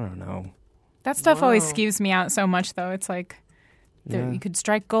 I don't know. that stuff always Whoa. skeeves me out so much, though. It's like Yeah. you could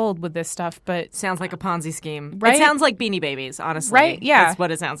strike gold with this stuff, but Sounds like a Ponzi scheme. Right? It sounds like Beanie Babies, honestly. Right? Yeah. That's what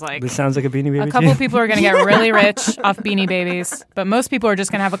it sounds like. This sounds like a Beanie Baby. a to couple you? people are going to get really rich off Beanie Babies. But most people are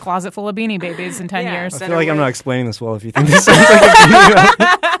just going to have a closet full of Beanie Babies in 10 Yeah. years. I feel like I'm not explaining this well if you think this sounds like a Beanie Baby.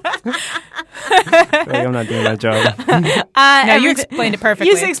 I feel like I'm not doing that job. No, you explained it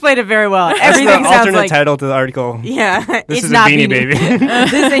perfectly. You explained it very well. That's Everything the sounds alternate like title to the article. yeah. This it's is not a Beanie Baby.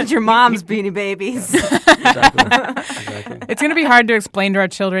 This ain't your mom's Beanie Babies. Exactly. It's going to be hard to explain to our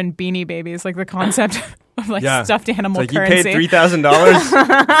children Beanie Babies, like the concept of like Yeah. stuffed animal It's like currency. you paid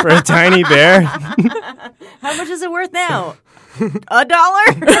 $3,000 for a tiny bear. How much is it worth now? $1?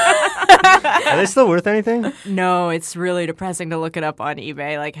 Are they still worth anything? No, it's really depressing to look it up on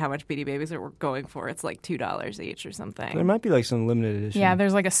eBay, like how much Beanie Babies are going for. It's like $2 each or There something. might be like some limited edition. Yeah,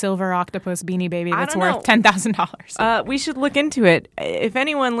 there's like a silver octopus Beanie Baby I that's don't know. worth $10,000. We should look into it. If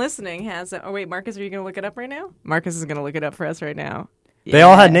anyone listening has oh wait, Marcus, are you going to look it up right now? Marcus is going to look it up for us right now. They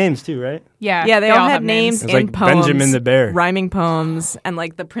all had names too, right? yeah, they all had have names It's in like poems. Benjamin the Bear. Rhyming poems and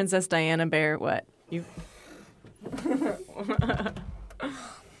like the Princess Diana bear. What? You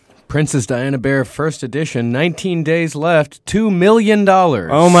Princess Diana Bear First Edition, 19 days left, $2 million.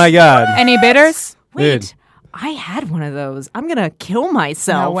 Oh my God. Any bidders? wait. Dude. I had one of those. I'm going to kill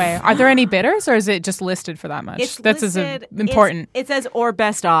myself. No way. Are there any bidders, or is it just listed for that much? That's listed- important. It says or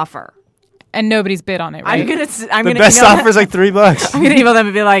best offer. And nobody's bid on it, right? I'm gonna The email best them- offer is like $3. I'm gonna email them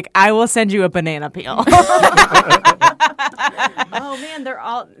and be like, I will send you a banana peel. Oh man,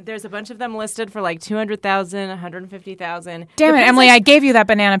 there's a bunch of them listed for like 200,000, 150,000. Damn it, Emily, I gave you that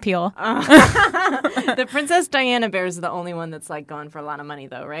banana peel. The Princess Diana bear is the only one that's like gone for a lot of money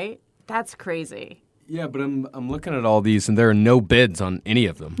though, right? That's crazy. Yeah, but I'm looking at all these, and there are no bids on any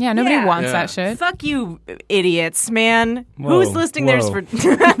of them. Yeah, nobody Yeah. wants Yeah. that shit. Fuck you, idiots, man. Whoa, Who's listing theirs whoa. for?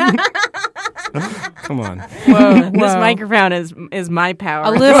 Come on. Whoa, This whoa. microphone is my power.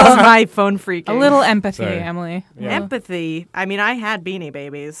 A little- This is my phone freaking. A little empathy, Sorry. Emily. Yeah. Empathy. I mean, I had Beanie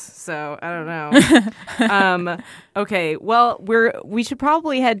Babies, so I don't know. Okay, well, we should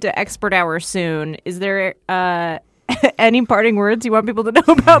probably head to Expert Hour soon. Is there any parting words you want people to know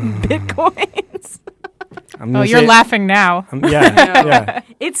about Bitcoins? I'm Oh, gonna you're say- laughing now. Yeah.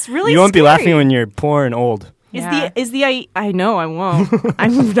 It's really You won't be scary. laughing when you're poor and old. I know I won't.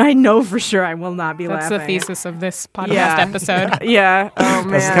 I know for sure I will not be That's laughing. the thesis of this podcast Yeah. episode. Yeah. Oh That's man.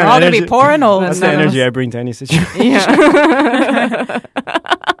 the We're kind all of going to be energy- poor and old. That's the energy I bring to any situation. Yeah.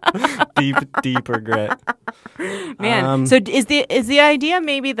 Deep regret. Man. So is the idea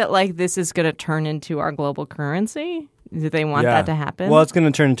maybe that like this is going to turn into our global currency? Do they want Yeah. that to happen? Well, it's going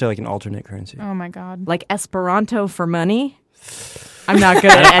to turn into like an alternate currency. Oh, my God. like Esperanto for money? I'm not good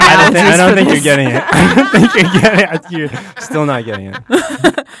at I analogies don't for think this. you're getting it. I don't think you're getting it. You're still not getting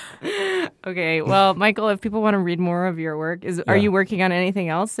it. Okay. Well, Michael, if people want to read more of your work, are Yeah. you working on anything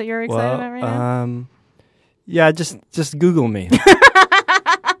else that you're excited about right now? Yeah, just Google me.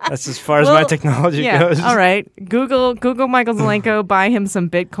 That's as far as my Well, technology Yeah. goes. All right. Google Michael Zelenko. Buy him some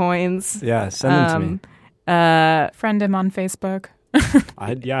bitcoins. Yeah, send them to me. Friend him on Facebook.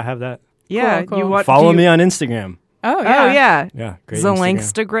 I have that. Yeah. Cool. You want Follow do me you- on Instagram. Oh, yeah. Oh yeah. Yeah, great Instagram.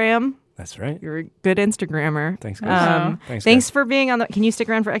 Zelenkstagram. That's right. You're a good Instagrammer. Thanks, guys. Thanks guys. for being on the. Can you stick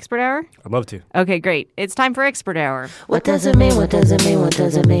around for Expert Hour? I'd love to. Okay, great. It's time for Expert Hour. What does it mean? What does it mean? What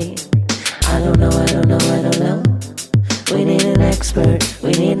does it mean? I don't know, I don't know, I don't know. We need an expert.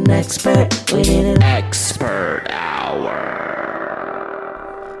 We need an expert. We need an expert hour.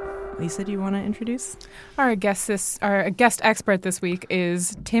 Lisa, do you want to introduce? Our guest expert this week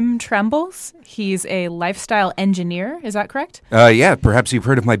is Tim Trembles. He's a lifestyle engineer. Is that correct? Yeah, perhaps you've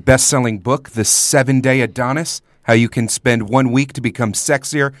heard of my best-selling book, The 7-Day Adonis, how you can spend 1 week to become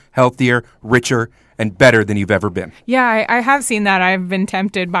sexier, healthier, richer, and better than you've ever been. Yeah, I have seen that. I've been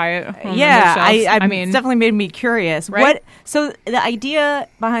tempted by it. on the Yeah, shelves. I mean, it's definitely made me curious. Right? So the idea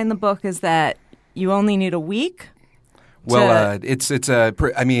behind the book is that you only need a week. Well, I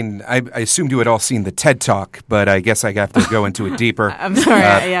assumed you had all seen the TED Talk, but I guess I have to go into it deeper. I'm sorry.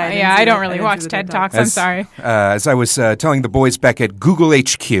 yeah, I don't really watch TED Talks. I'm sorry. As I was telling the boys back at Google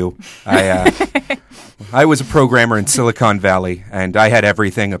HQ, I was a programmer in Silicon Valley, and I had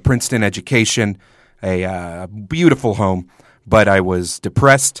everything, a Princeton education, a beautiful home, but I was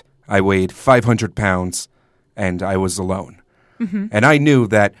depressed, I weighed 500 pounds, and I was alone. Mm-hmm. And I knew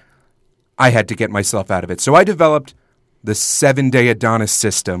that I had to get myself out of it. So I developed the 7-Day Adonis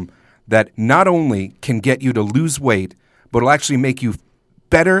system that not only can get you to lose weight, but will actually make you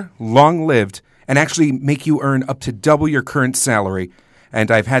better, long-lived, and actually make you earn up to double your current salary.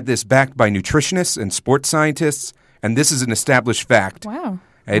 And I've had this backed by nutritionists and sports scientists, and this is an established fact. Wow.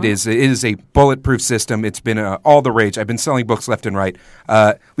 It is a bulletproof system. It's been all the rage. I've been selling books left and right.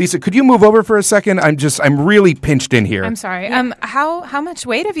 Lisa, could you move over for a second? I'm really pinched in here. I'm sorry. How much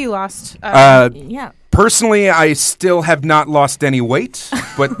weight have you lost? Yeah. Personally, I still have not lost any weight,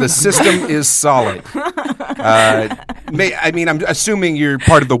 but the system is solid. I'm assuming you're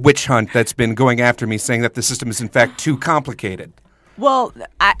part of the witch hunt that's been going after me, saying that the system is in fact too complicated. Well,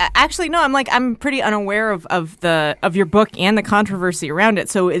 actually, no. I'm pretty unaware of your book and the controversy around it.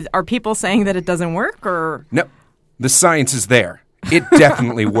 So, are people saying that it doesn't work, or No, the science is there. It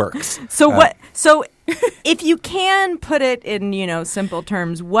definitely works. so what? So, if you can put it in simple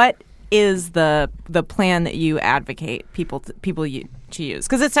terms, what is the plan that you advocate people to use?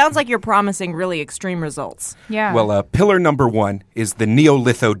 Because it sounds like you're promising really extreme results. Yeah. Well, pillar number 1 is the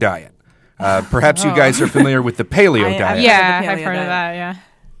Neolitho diet. Perhaps you guys are familiar with the paleo diet. yeah, the I've paleo heard of diet. that. Yeah.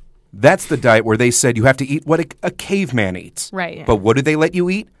 That's the diet where they said you have to eat what a caveman eats. Right. Yeah. But what do they let you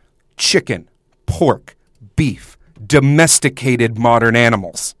eat? Chicken, pork, beef, domesticated modern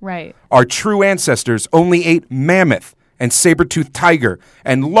animals. Right. Our true ancestors only ate mammoth and saber-toothed tiger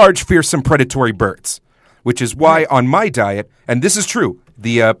and large fearsome predatory birds, which is why on my diet, and this is true,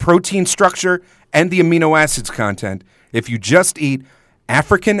 the protein structure and the amino acids content, if you just eat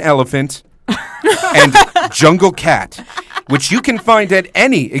African elephant and jungle cat, which you can find at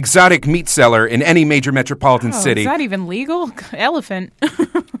any exotic meat seller in any major metropolitan city. Is that even legal? Elephant.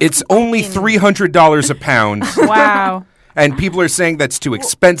 It's only $300 a pound. Wow. And people are saying that's too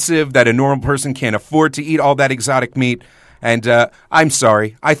expensive, that a normal person can't afford to eat all that exotic meat. And I'm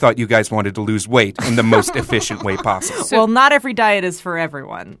sorry, I thought you guys wanted to lose weight in the most efficient way possible. Well, not every diet is for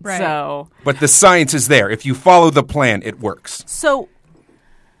everyone. Right. But the science is there. If you follow the plan, it works.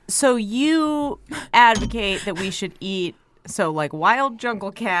 So you advocate that we should eat like wild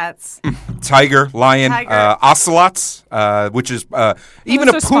jungle cats. Tiger, lion, Tiger. ocelots, which is even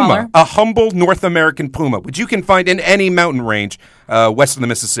a Those puma, are smaller. a humble North American puma, which you can find in any mountain range west of the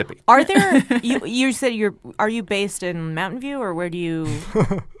Mississippi. Are there? You said are you based in Mountain View, or where do you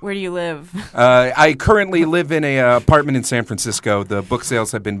live? I currently live in a apartment in San Francisco. The book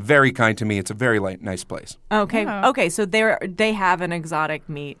sales have been very kind to me. It's a very nice place. Okay. Oh. Okay. So they have an exotic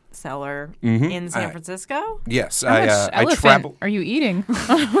meat seller in San Francisco. Yes, How much I elephant travel. are you eating?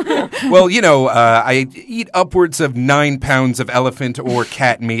 Well, I eat upwards of 9 pounds of elephant or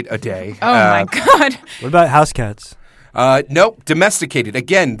cat meat a day. Oh my God. What about house cats? Nope, domesticated.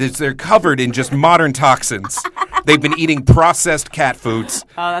 Again, they're covered in just modern toxins. They've been eating processed cat foods.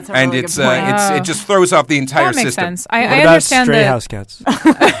 Oh, that's a and really it's good point. it just throws off the entire That makes system. sense. What I about understand stray that. house cats?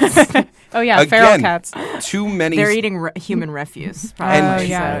 Oh yeah, feral Again, cats. too many. They're eating human refuse. Probably. And-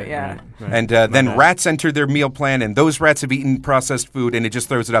 yeah. So, yeah. Right. And then rats enter their meal plan, and those rats have eaten processed food, and it just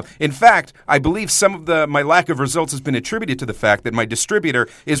throws it up. In fact, I believe some of my lack of results has been attributed to the fact that my distributor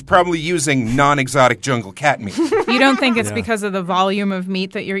is probably using non-exotic jungle cat meat. You don't think it's Yeah. because of the volume of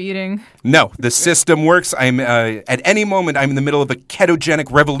meat that you're eating? No, the system works. I'm at any moment. I'm in the middle of a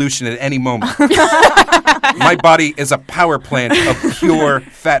ketogenic revolution. At any moment, my body is a power plant of pure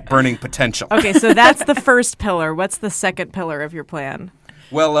fat-burning potential. Okay, so that's the first pillar. What's the second pillar of your plan?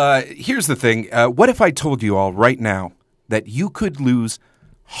 Well, here's the thing. What if I told you all right now that you could lose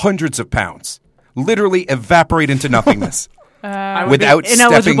hundreds of pounds, literally evaporate into nothingness, without stepping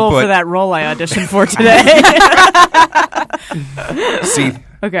ineligible foot? for that role I auditioned for today. See,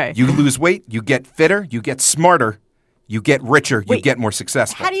 Okay. you lose weight, you get fitter, you get smarter, you get richer, you Wait, get more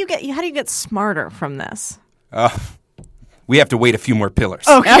successful. How do you get smarter from this? We have to wait a few more pillars.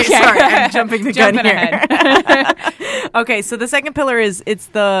 Okay, sorry, I'm jumping the gun Jumping here. ahead. Okay, so the second pillar is This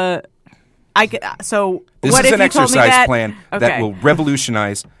what is if an you told me exercise that? plan Okay. that will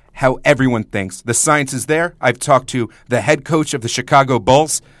revolutionize how everyone thinks. The science is there. I've talked to the head coach of the Chicago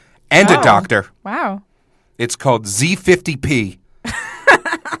Bulls and a Oh. doctor. Wow. It's called Z50P.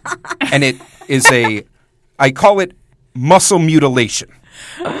 And it is I call it muscle mutilation.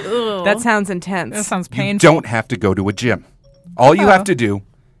 That sounds intense. That sounds You painful. don't have to go to a gym. All you have to do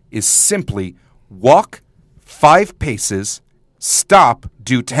is simply walk 5 paces, stop,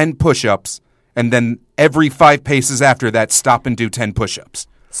 do 10 push-ups, and then every 5 paces after that, stop and do 10 push-ups.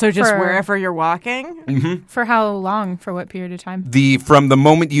 So just For- wherever you're walking? For how long? For what period of time? From the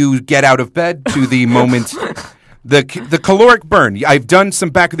moment you get out of bed to the moment the caloric burn. I've done some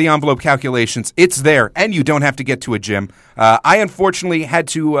back of the envelope calculations. It's there, and you don't have to get to a gym. I unfortunately had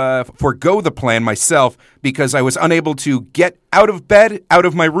to forego the plan myself because I was unable to get out of bed, out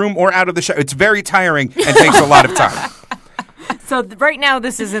of my room, or out of the shower. It's very tiring and takes a lot of time. So right now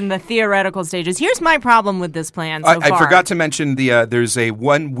this is in the theoretical stages. Here's my problem with this plan so I far. forgot to mention there's a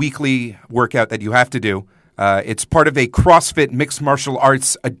 1 weekly workout that you have to do. It's part of a CrossFit mixed martial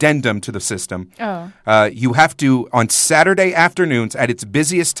arts addendum to the system. Oh. You have to, on Saturday afternoons at its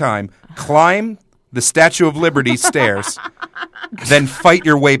busiest time, climb the Statue of Liberty stairs, then fight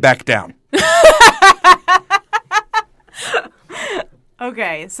your way back down.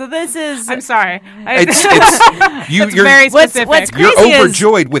 Okay, so this is I'm sorry. It's you're very what's specific. crazy you're is-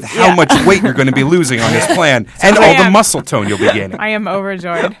 overjoyed with how much weight you're going to be losing on this plan and I all the am. muscle tone you'll be gaining. I am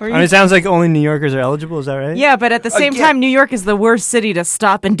overjoyed. I mean, it sounds like only New Yorkers are eligible. Is that right? Yeah, but at the same Again- time, New York is the worst city to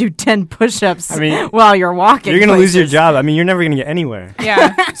stop and do 10 push-ups I mean, while you're walking. You're going to lose your places. job. I mean, you're never going to get anywhere.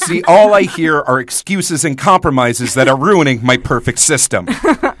 Yeah. See, all I hear are excuses and compromises that are ruining my perfect system.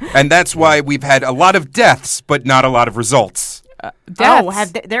 And that's why we've had a lot of deaths, but not a lot lot of results.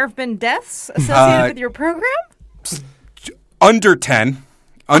 Deaths. Oh, there have been deaths associated with your program? Under 10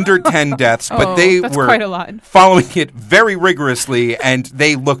 deaths, but Oh, they that's were quite a lot. following it very rigorously, and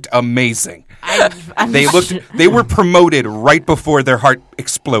they looked amazing. They were promoted right before their heart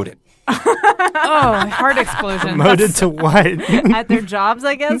exploded. Oh, heart explosion. Promoted to what? At their jobs,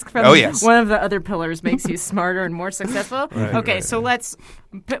 I guess. From Oh, yes. One of the other pillars makes you smarter and more successful. Okay, so what's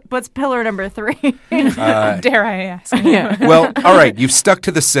pillar number 3? Dare I ask? Yeah. Well, all right, you've stuck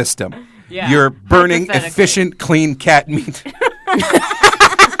to the system. Yeah. You're burning Hypothetically. efficient, clean cat meat.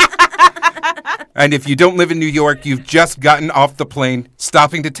 And if you don't live in New York, you've just gotten off the plane,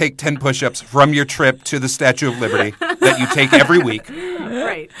 stopping to take 10 push-ups from your trip to the Statue of Liberty that you take every week.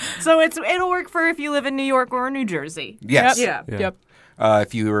 Right. So it'll work for if you live in New York or New Jersey. Yes. Yeah. Yeah. Yep.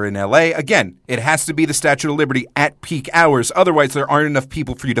 If you were in LA, again, it has to be the Statue of Liberty at peak hours. Otherwise, there aren't enough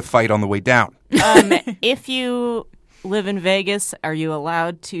people for you to fight on the way down. If you live in Vegas, are you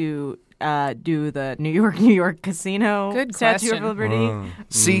allowed to do the New York casino Good Statue question. of Liberty?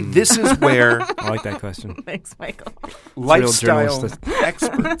 See, this is where I like that question. Thanks, Michael. lifestyle journalist.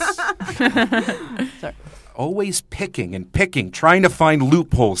 experts always picking, trying to find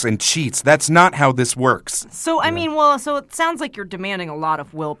loopholes and cheats. That's not how this works. So, so it sounds like you're demanding a lot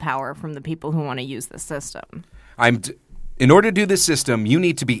of willpower from the people who want to use the system. In order to do this system, you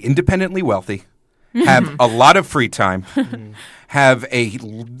need to be independently wealthy, have a lot of free time, have a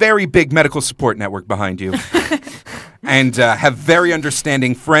very big medical support network behind you, and have very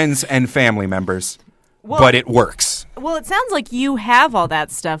understanding friends and family members. But it works. Well, it sounds like you have all that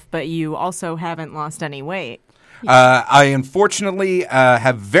stuff, but you also haven't lost any weight. I unfortunately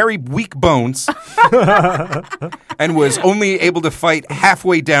have very weak bones and was only able to fight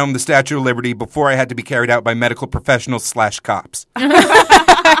halfway down the Statue of Liberty before I had to be carried out by medical professionals / cops.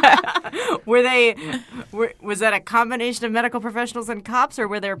 Was that a combination of medical professionals and cops, or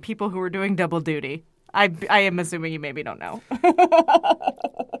were there people who were doing double duty? I am assuming you maybe don't know.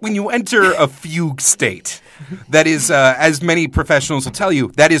 When you enter a fugue state, that is, as many professionals will tell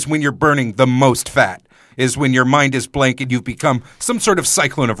you, that is when you're burning the most fat, is when your mind is blank and you've become some sort of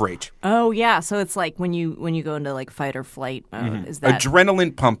cyclone of rage. Oh, yeah. So it's like when you go into like fight or flight mode. Is that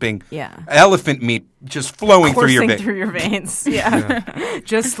Adrenaline pumping, Yeah. elephant meat just flowing through your coursing veins. through your veins? Yeah.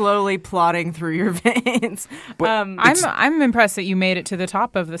 Just slowly plodding through your veins. I'm impressed that you made it to the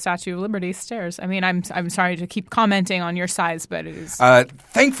top of the Statue of Liberty stairs. I mean, I'm sorry to keep commenting on your size, but it is.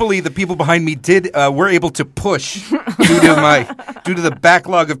 Thankfully, the people behind me were able to push due to the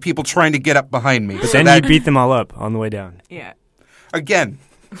backlog of people trying to get up behind me. But then you beat them all up on the way down. Yeah. Again,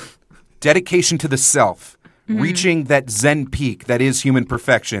 dedication to the self, reaching that Zen peak that is human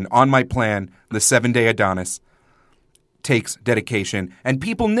perfection on my plan, the 7-day Adonis, takes dedication. And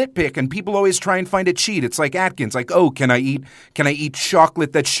people nitpick, and people always try and find a cheat. It's like Atkins, like, oh, can I eat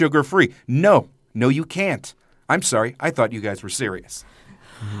chocolate that's sugar-free? No, you can't. I'm sorry, I thought you guys were serious.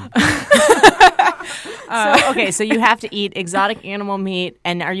 So you have to eat exotic animal meat,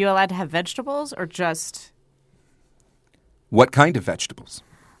 and are you allowed to have vegetables or just? What kind of vegetables?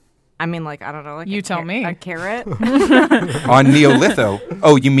 I mean, like, I don't know. Like You tell me. A carrot? On Neolitho,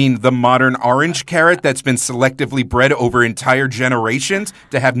 oh, you mean the modern orange carrot that's been selectively bred over entire generations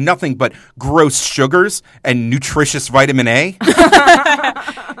to have nothing but gross sugars and nutritious vitamin A?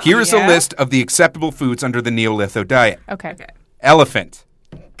 Here's a list of the acceptable foods under the Neolitho diet. Okay. Elephant.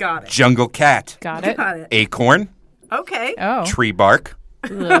 Got it. Jungle cat. Got it. Got it. Acorn. Okay. Oh. Tree bark.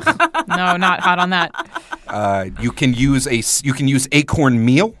 Ugh. No, not hot on that. You can use acorn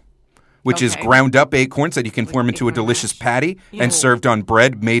meal, which is Okay. ground up acorns that you can form into a acorn delicious mash. patty Ew. and served on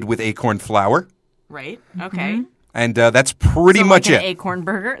bread made with acorn flour. Right. Okay. And that's pretty So much like it. an acorn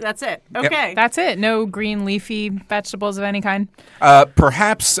burger. That's it. Okay. That's it. No green leafy vegetables of any kind.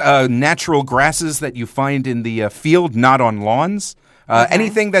 Perhaps natural grasses that you find in the field, not on lawns.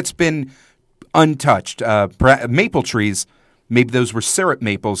 Anything that's been untouched. Maple trees, maybe those were syrup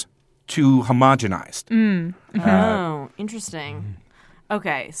maples, too homogenized. Oh, interesting.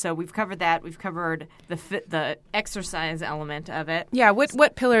 Okay, so we've covered that. We've covered the exercise element of it. Yeah.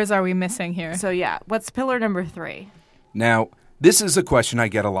 What pillars are we missing here? So yeah, what's pillar number 3? Now, this is a question I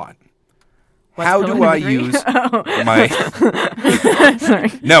get a lot. What's How pillar do I number 3? use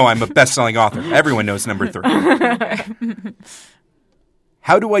my... No, I'm a best-selling author. Everyone knows number 3.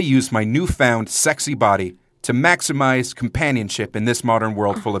 How do I use my newfound sexy body to maximize companionship in this modern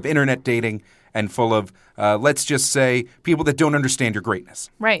world full of internet dating and full of, let's just say, people that don't understand your greatness?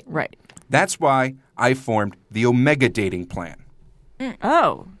 Right. Right. That's why I formed the Omega Dating Plan.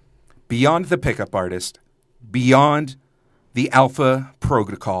 Oh. Beyond the pickup artist, beyond the alpha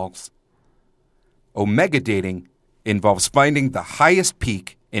protocols, Omega Dating involves finding the highest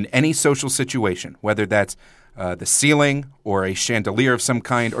peak in any social situation, whether that's the ceiling or a chandelier of some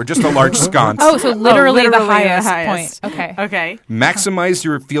kind or just a large sconce. Oh, so literally, literally the highest point. Okay. Okay. Maximize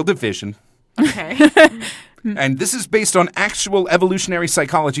your field of vision. Okay. And this is based on actual evolutionary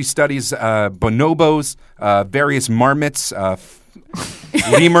psychology studies, bonobos, various marmots,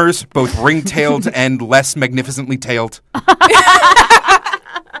 lemurs, both ring-tailed and less magnificently tailed.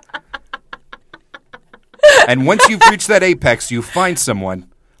 And once you've reached that apex, you find someone.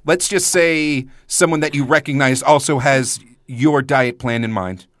 Let's just say someone that you recognize also has your diet plan in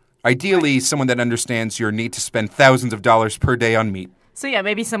mind. Ideally, someone that understands your need to spend thousands of dollars per day on meat. So yeah,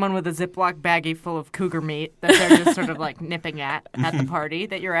 maybe someone with a Ziploc baggie full of cougar meat that they're just sort of like nipping at the party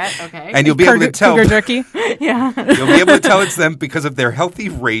that you're at. Okay. And you'll be able to tell. Cougar jerky. yeah. You'll be able to tell it's them because of their healthy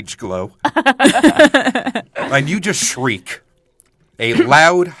rage glow. And you just shriek. A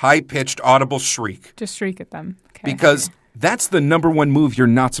loud, high-pitched, audible shriek. Just shriek at them. Okay. Because that's the number one move you're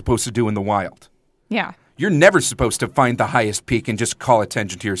not supposed to do in the wild. Yeah. You're never supposed to find the highest peak and just call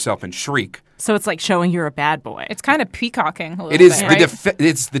attention to yourself and shriek. So it's like showing you're a bad boy. It's kind of peacocking a little It is bit, right?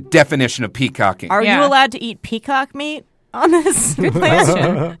 it's the definition of peacocking. Are Yeah. you allowed to eat peacock meat on this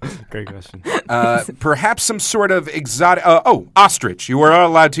plan? Great question. Perhaps some sort of exotic... ostrich. You are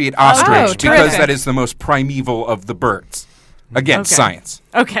allowed to eat ostrich because terrific. that is the most primeval of the birds. Again, Okay. science.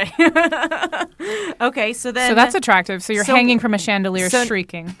 Okay. Okay, so then... So that's attractive. So you're So- hanging from a chandelier so-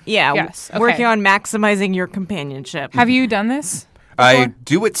 shrieking. Yeah, Yes. Okay. working on maximizing your companionship. Have you done this? I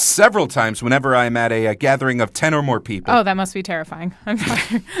do it several times whenever I'm at a gathering of 10 or more people. Oh, that must be terrifying. I'm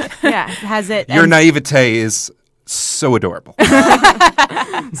sorry. Yeah, has it... Your and naivete is so adorable.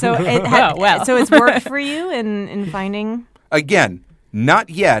 so it Oh, well. So it's worked for you in finding... Again, not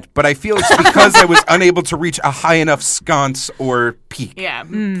yet, but I feel it's because I was unable to reach a high enough sconce or peak. Yeah,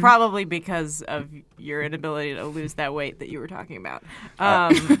 probably because of your inability to lose that weight that you were talking about.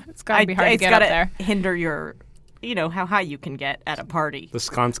 It's got to be hard to it's get up gotta there. hinder your, how high you can get at a party. The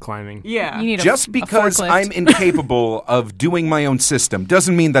sconce climbing. Yeah. You need Just a because forklift. I'm incapable of doing my own system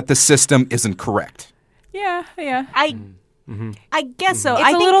doesn't mean that the system isn't correct. Yeah, yeah. I guess so. It's I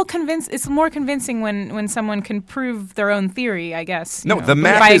a think little It's more convincing when someone can prove their own theory, I guess. No, the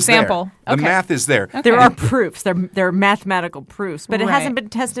math by is example. there. The Okay. math is there. there are proofs. There are mathematical proofs, but it Right. hasn't been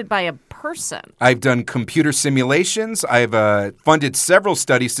tested by a person. I've done computer simulations. I've funded several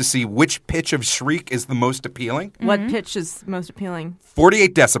studies to see which pitch of shriek is the most appealing. What pitch is most appealing?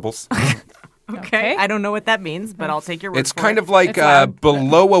 48 decibels. Okay. I don't know what that means, but I'll take your word It's for kind it. of like It's loud.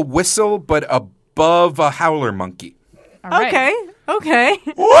 below a whistle, but above a howler monkey. All right. Okay.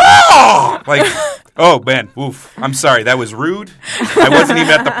 Like, oh man, oof. I'm sorry, that was rude. I wasn't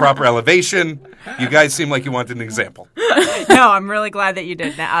even at the proper elevation. You guys seem like you wanted an example. No, I'm really glad that you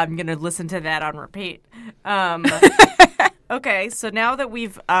did. Now I'm going to listen to that on repeat. Okay, so now that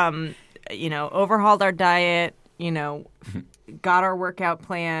we've, overhauled our diet, got our workout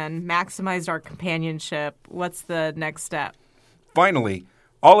plan, maximized our companionship, what's the next step? Finally,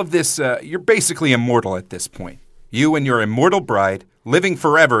 all of this, you're basically immortal at this point. You and your immortal bride, living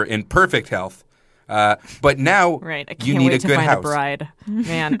forever in perfect health. But now Right, I can't you need wait a to good find house. a bride.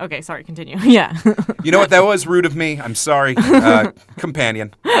 Man, okay, sorry, continue. Yeah. You know what? That was rude of me. I'm sorry.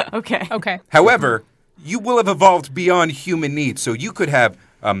 Companion. Okay. Okay. However, you will have evolved beyond human needs, so you could have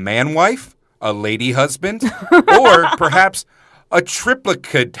a man wife, a lady husband, or perhaps a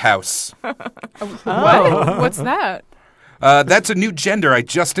triplicate house. What? What's that? That's a new gender I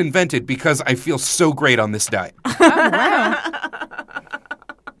just invented because I feel so great on this diet.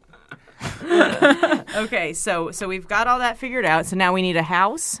 Okay, so we've got all that figured out. So now we need a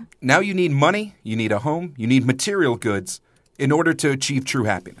house. Now you need money, you need a home, you need material goods in order to achieve true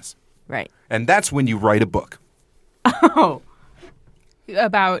happiness. Right. And that's when you write a book. Oh.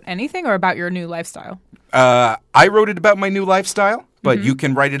 About anything or about your new lifestyle? I wrote it about my new lifestyle, but you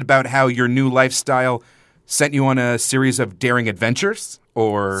can write it about how your new lifestyle sent you on a series of daring adventures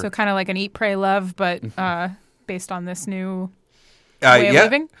or So kind of like an Eat, Pray, Love, but based on this new way of yeah.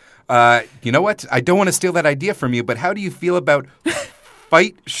 living? You know what? I don't want to steal that idea from you, but how do you feel about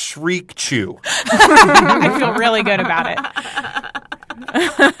Fight, Shriek, Chew? I feel really good about it.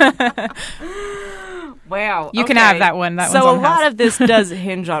 Wow. You can have that one. That so one's on a lot house. of this does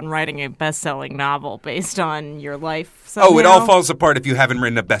hinge on writing a best-selling novel based on your life. Oh, it all somehow. falls apart if you haven't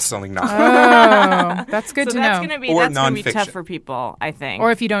written a best-selling novel. Oh, that's good So to that's know. gonna be Or that's gonna be nonfiction. tough for people, I think.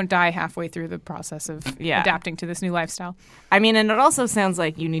 Or if you don't die halfway through the process of Yeah. adapting to this new lifestyle. I mean, and it also sounds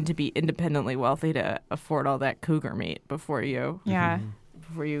like you need to be independently wealthy to afford all that cougar meat before you Yeah.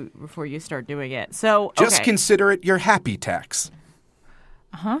 before you start doing it. So Just okay. consider it your happy tax.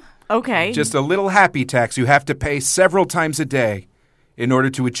 Okay. Just a little happy tax you have to pay several times a day in order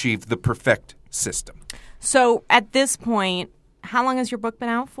to achieve the perfect system. So at this point, how long has your book been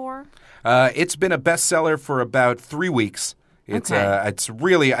out for? It's been a bestseller for about 3 weeks. It's Okay.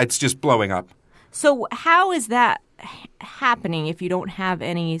 it's just blowing up. So how is that happening if you don't have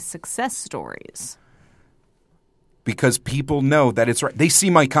any success stories? Because people know that it's right. They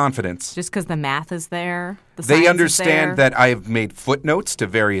see my confidence. Just because the math is there? The They science is understand there? that I have made footnotes to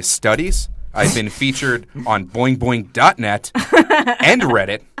various studies. I've been featured on boingboing.net and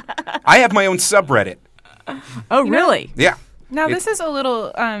Reddit. I have my own subreddit. Oh, really? Yeah. Now, this is a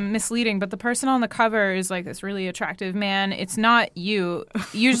little misleading, but the person on the cover is like this really attractive man. It's not you.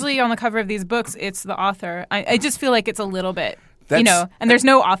 Usually on the cover of these books, it's the author. I just feel like it's a little bit, and there's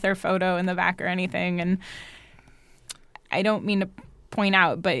no author photo in the back or anything. And I don't mean to point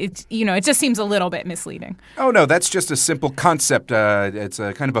out, but it just seems a little bit misleading. Oh, no, that's just a simple concept. It's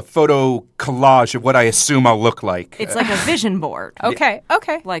a kind of a photo collage of what I assume I'll look like. It's like a vision board. Okay.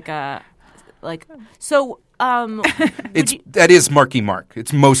 That is Marky Mark.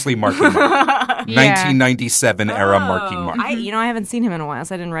 It's mostly Marky Mark. 1997 era Marky Mark. I haven't seen him in a while,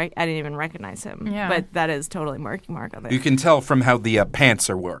 so I didn't even recognize him. Yeah. But that is totally Marky Mark on there. You can tell from how the pants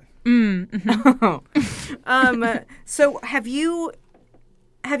are worn. So have you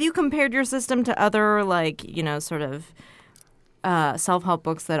compared your system to other sort of self-help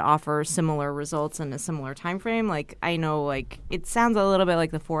books that offer similar results in a similar time frame? Like I know it sounds a little bit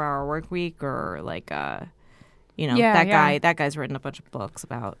like the 4-Hour Work Week or that guy's written a bunch of books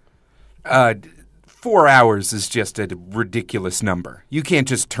about 4 hours is just a ridiculous number. You can't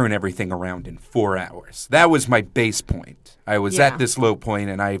just turn everything around in 4 hours. That was my base point. I was at this low point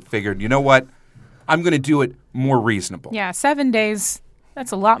and I figured, you know what? I'm going to do it more reasonable. Yeah, 7 days.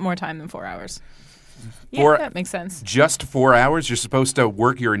 That's a lot more time than 4 hours. Yeah, that makes sense. Just 4 hours? You're supposed to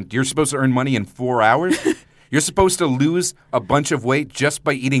you're supposed to earn money in 4 hours? You're supposed to lose a bunch of weight just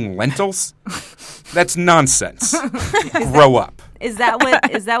by eating lentils? That's nonsense. Grow up. Is that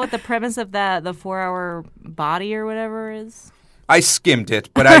what the premise of the 4-hour body or whatever is? I skimmed it,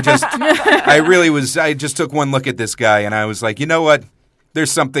 but I just took one look at this guy and I was like, you know what?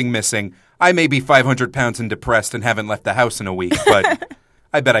 There's something missing. I may be 500 pounds and depressed and haven't left the house in a week, but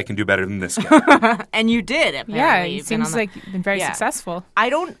I bet I can do better than this guy. And you did, apparently. Yeah, it seems like you've been very successful. I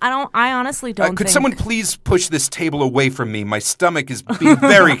honestly don't Could think... someone please push this table away from me? My stomach is being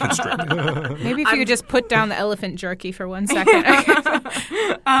very constricted. Maybe if you could just put down the elephant jerky for 1 second.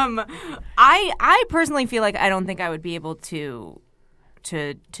 I personally feel like I don't think I would be able to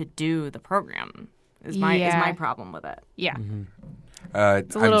do the program. Is my problem with it. Yeah. Mm-hmm.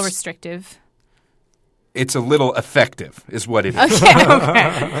 It's a little restrictive. It's a little effective, is what it is.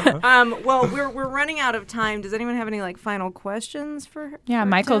 Okay. Well, we're running out of time. Does anyone have any final questions for? Yeah, for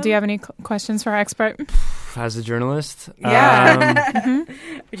Michael, Tim? do you have any questions for our expert? As a journalist, Yeah. Do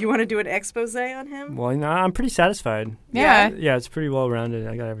you want to do an expose on him? Well, I'm pretty satisfied. Yeah. Yeah, it's pretty well rounded.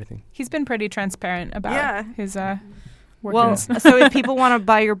 I got everything. He's been pretty transparent about his Well, workings. so if people want to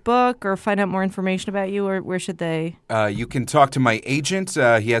buy your book or find out more information about you, where should they? You can talk to my agent.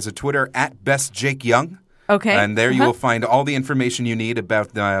 He has a Twitter @BestJakeYoung. Okay. And there you will find all the information you need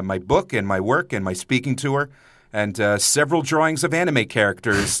about my book and my work and my speaking tour and several drawings of anime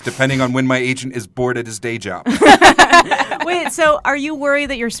characters, depending on when my agent is bored at his day job. Wait, so are you worried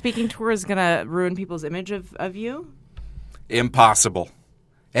that your speaking tour is going to ruin people's image of you? Impossible.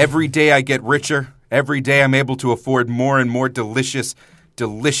 Every day I get richer. Every day I'm able to afford more and more delicious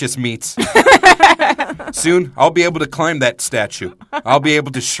meats. Soon I'll be able to climb that statue. I'll be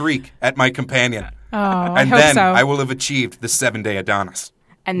able to shriek at my companion. Oh, and I hope then so. I will have achieved the 7-day Adonis.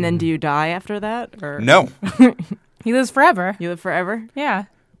 And then do you die after that? Or No. He lives forever. You live forever? Yeah.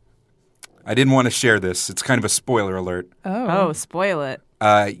 I didn't want to share this. It's kind of a spoiler alert. Oh, spoil it.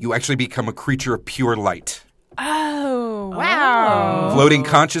 You actually become a creature of pure light. Oh, wow. Floating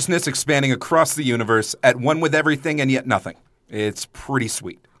consciousness expanding across the universe at one with everything and yet nothing. It's pretty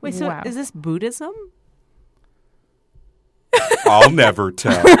sweet. Wait, so Wow. is this Buddhism? I'll never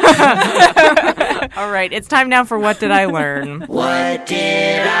tell. All right, it's time now for What Did I Learn? What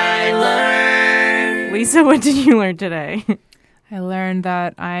did I learn? Lisa, what did you learn today? I learned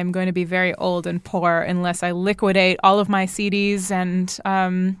that I'm going to be very old and poor unless I liquidate all of my CDs and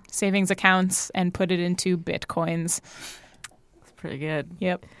savings accounts and put it into Bitcoins. That's pretty good.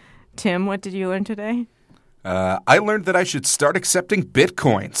 Yep. Tim, what did you learn today? I learned that I should start accepting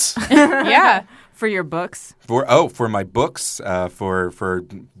Bitcoins. Yeah. For your books? For my books, for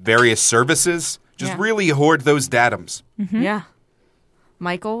various services. Just really hoard those datums. Mm-hmm. Yeah.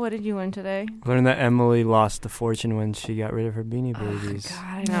 Michael, what did you learn today? I learned that Emily lost a fortune when she got rid of her Beanie Babies. God,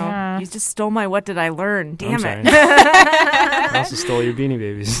 I know. Yeah. You just stole my What Did I Learn. Damn I'm it. sorry. I also stole your Beanie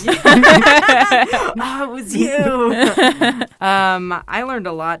Babies. Oh, it was you. I learned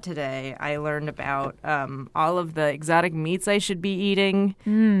a lot today. I learned about all of the exotic meats I should be eating.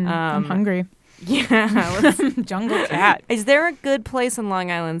 I'm hungry. Yeah. Jungle cat. Is there a good place in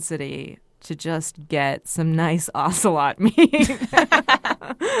Long Island City to just get some nice ocelot meat?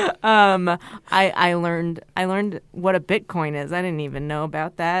 I learned what a Bitcoin is. I didn't even know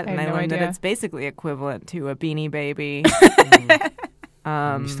about that. I And had I no learned that idea. it's basically equivalent to a Beanie Baby.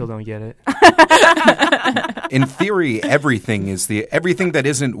 You still don't get it. In theory, everything that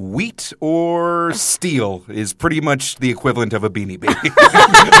isn't wheat or steel is pretty much the equivalent of a Beanie Baby.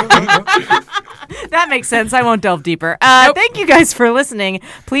 That makes sense. I won't delve deeper. Thank you guys for listening.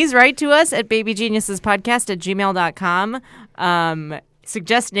 Please write to us at babygeniusespodcast@gmail.com.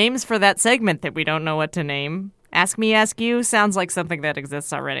 Suggest names for that segment that we don't know what to name. Ask Me, Ask You sounds like something that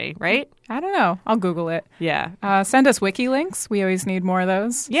exists already, right? I don't know. I'll Google it. Yeah. Send us wiki links. We always need more of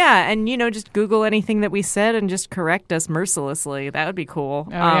those. Yeah, and, just Google anything that we said and just correct us mercilessly. That would be cool.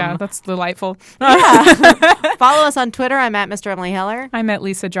 Oh, yeah, that's delightful. Follow us on Twitter. I'm at Mr. Emily Heller. I'm at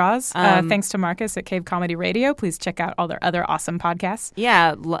Lisa Jaws. Thanks to Marcus at Cave Comedy Radio. Please check out all their other awesome podcasts.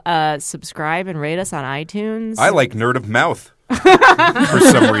 Yeah, subscribe and rate us on iTunes. I like Nerd of Mouth for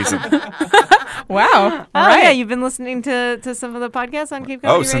some reason. Wow. Oh, right. yeah, you've been listening to some of the podcasts on Cave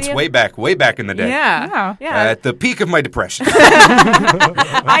Comedy Radio? Since way back in the day. Yeah. Wow. Yeah. At the peak of my depression.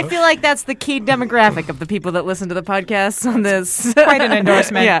 I feel like that's the key demographic of the people that listen to the podcasts on this. Quite an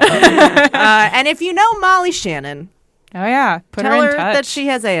endorsement. Yeah. And if you know Molly Shannon, Oh, yeah. Put tell her in her touch. that she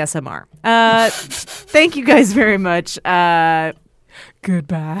has ASMR. Thank you guys very much.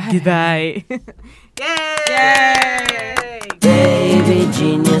 Goodbye. Goodbye. Yay! Baby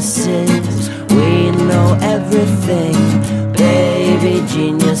geniuses, we know everything. Baby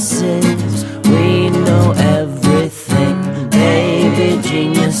geniuses, we know everything. Baby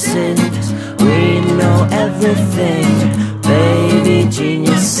geniuses, we know everything.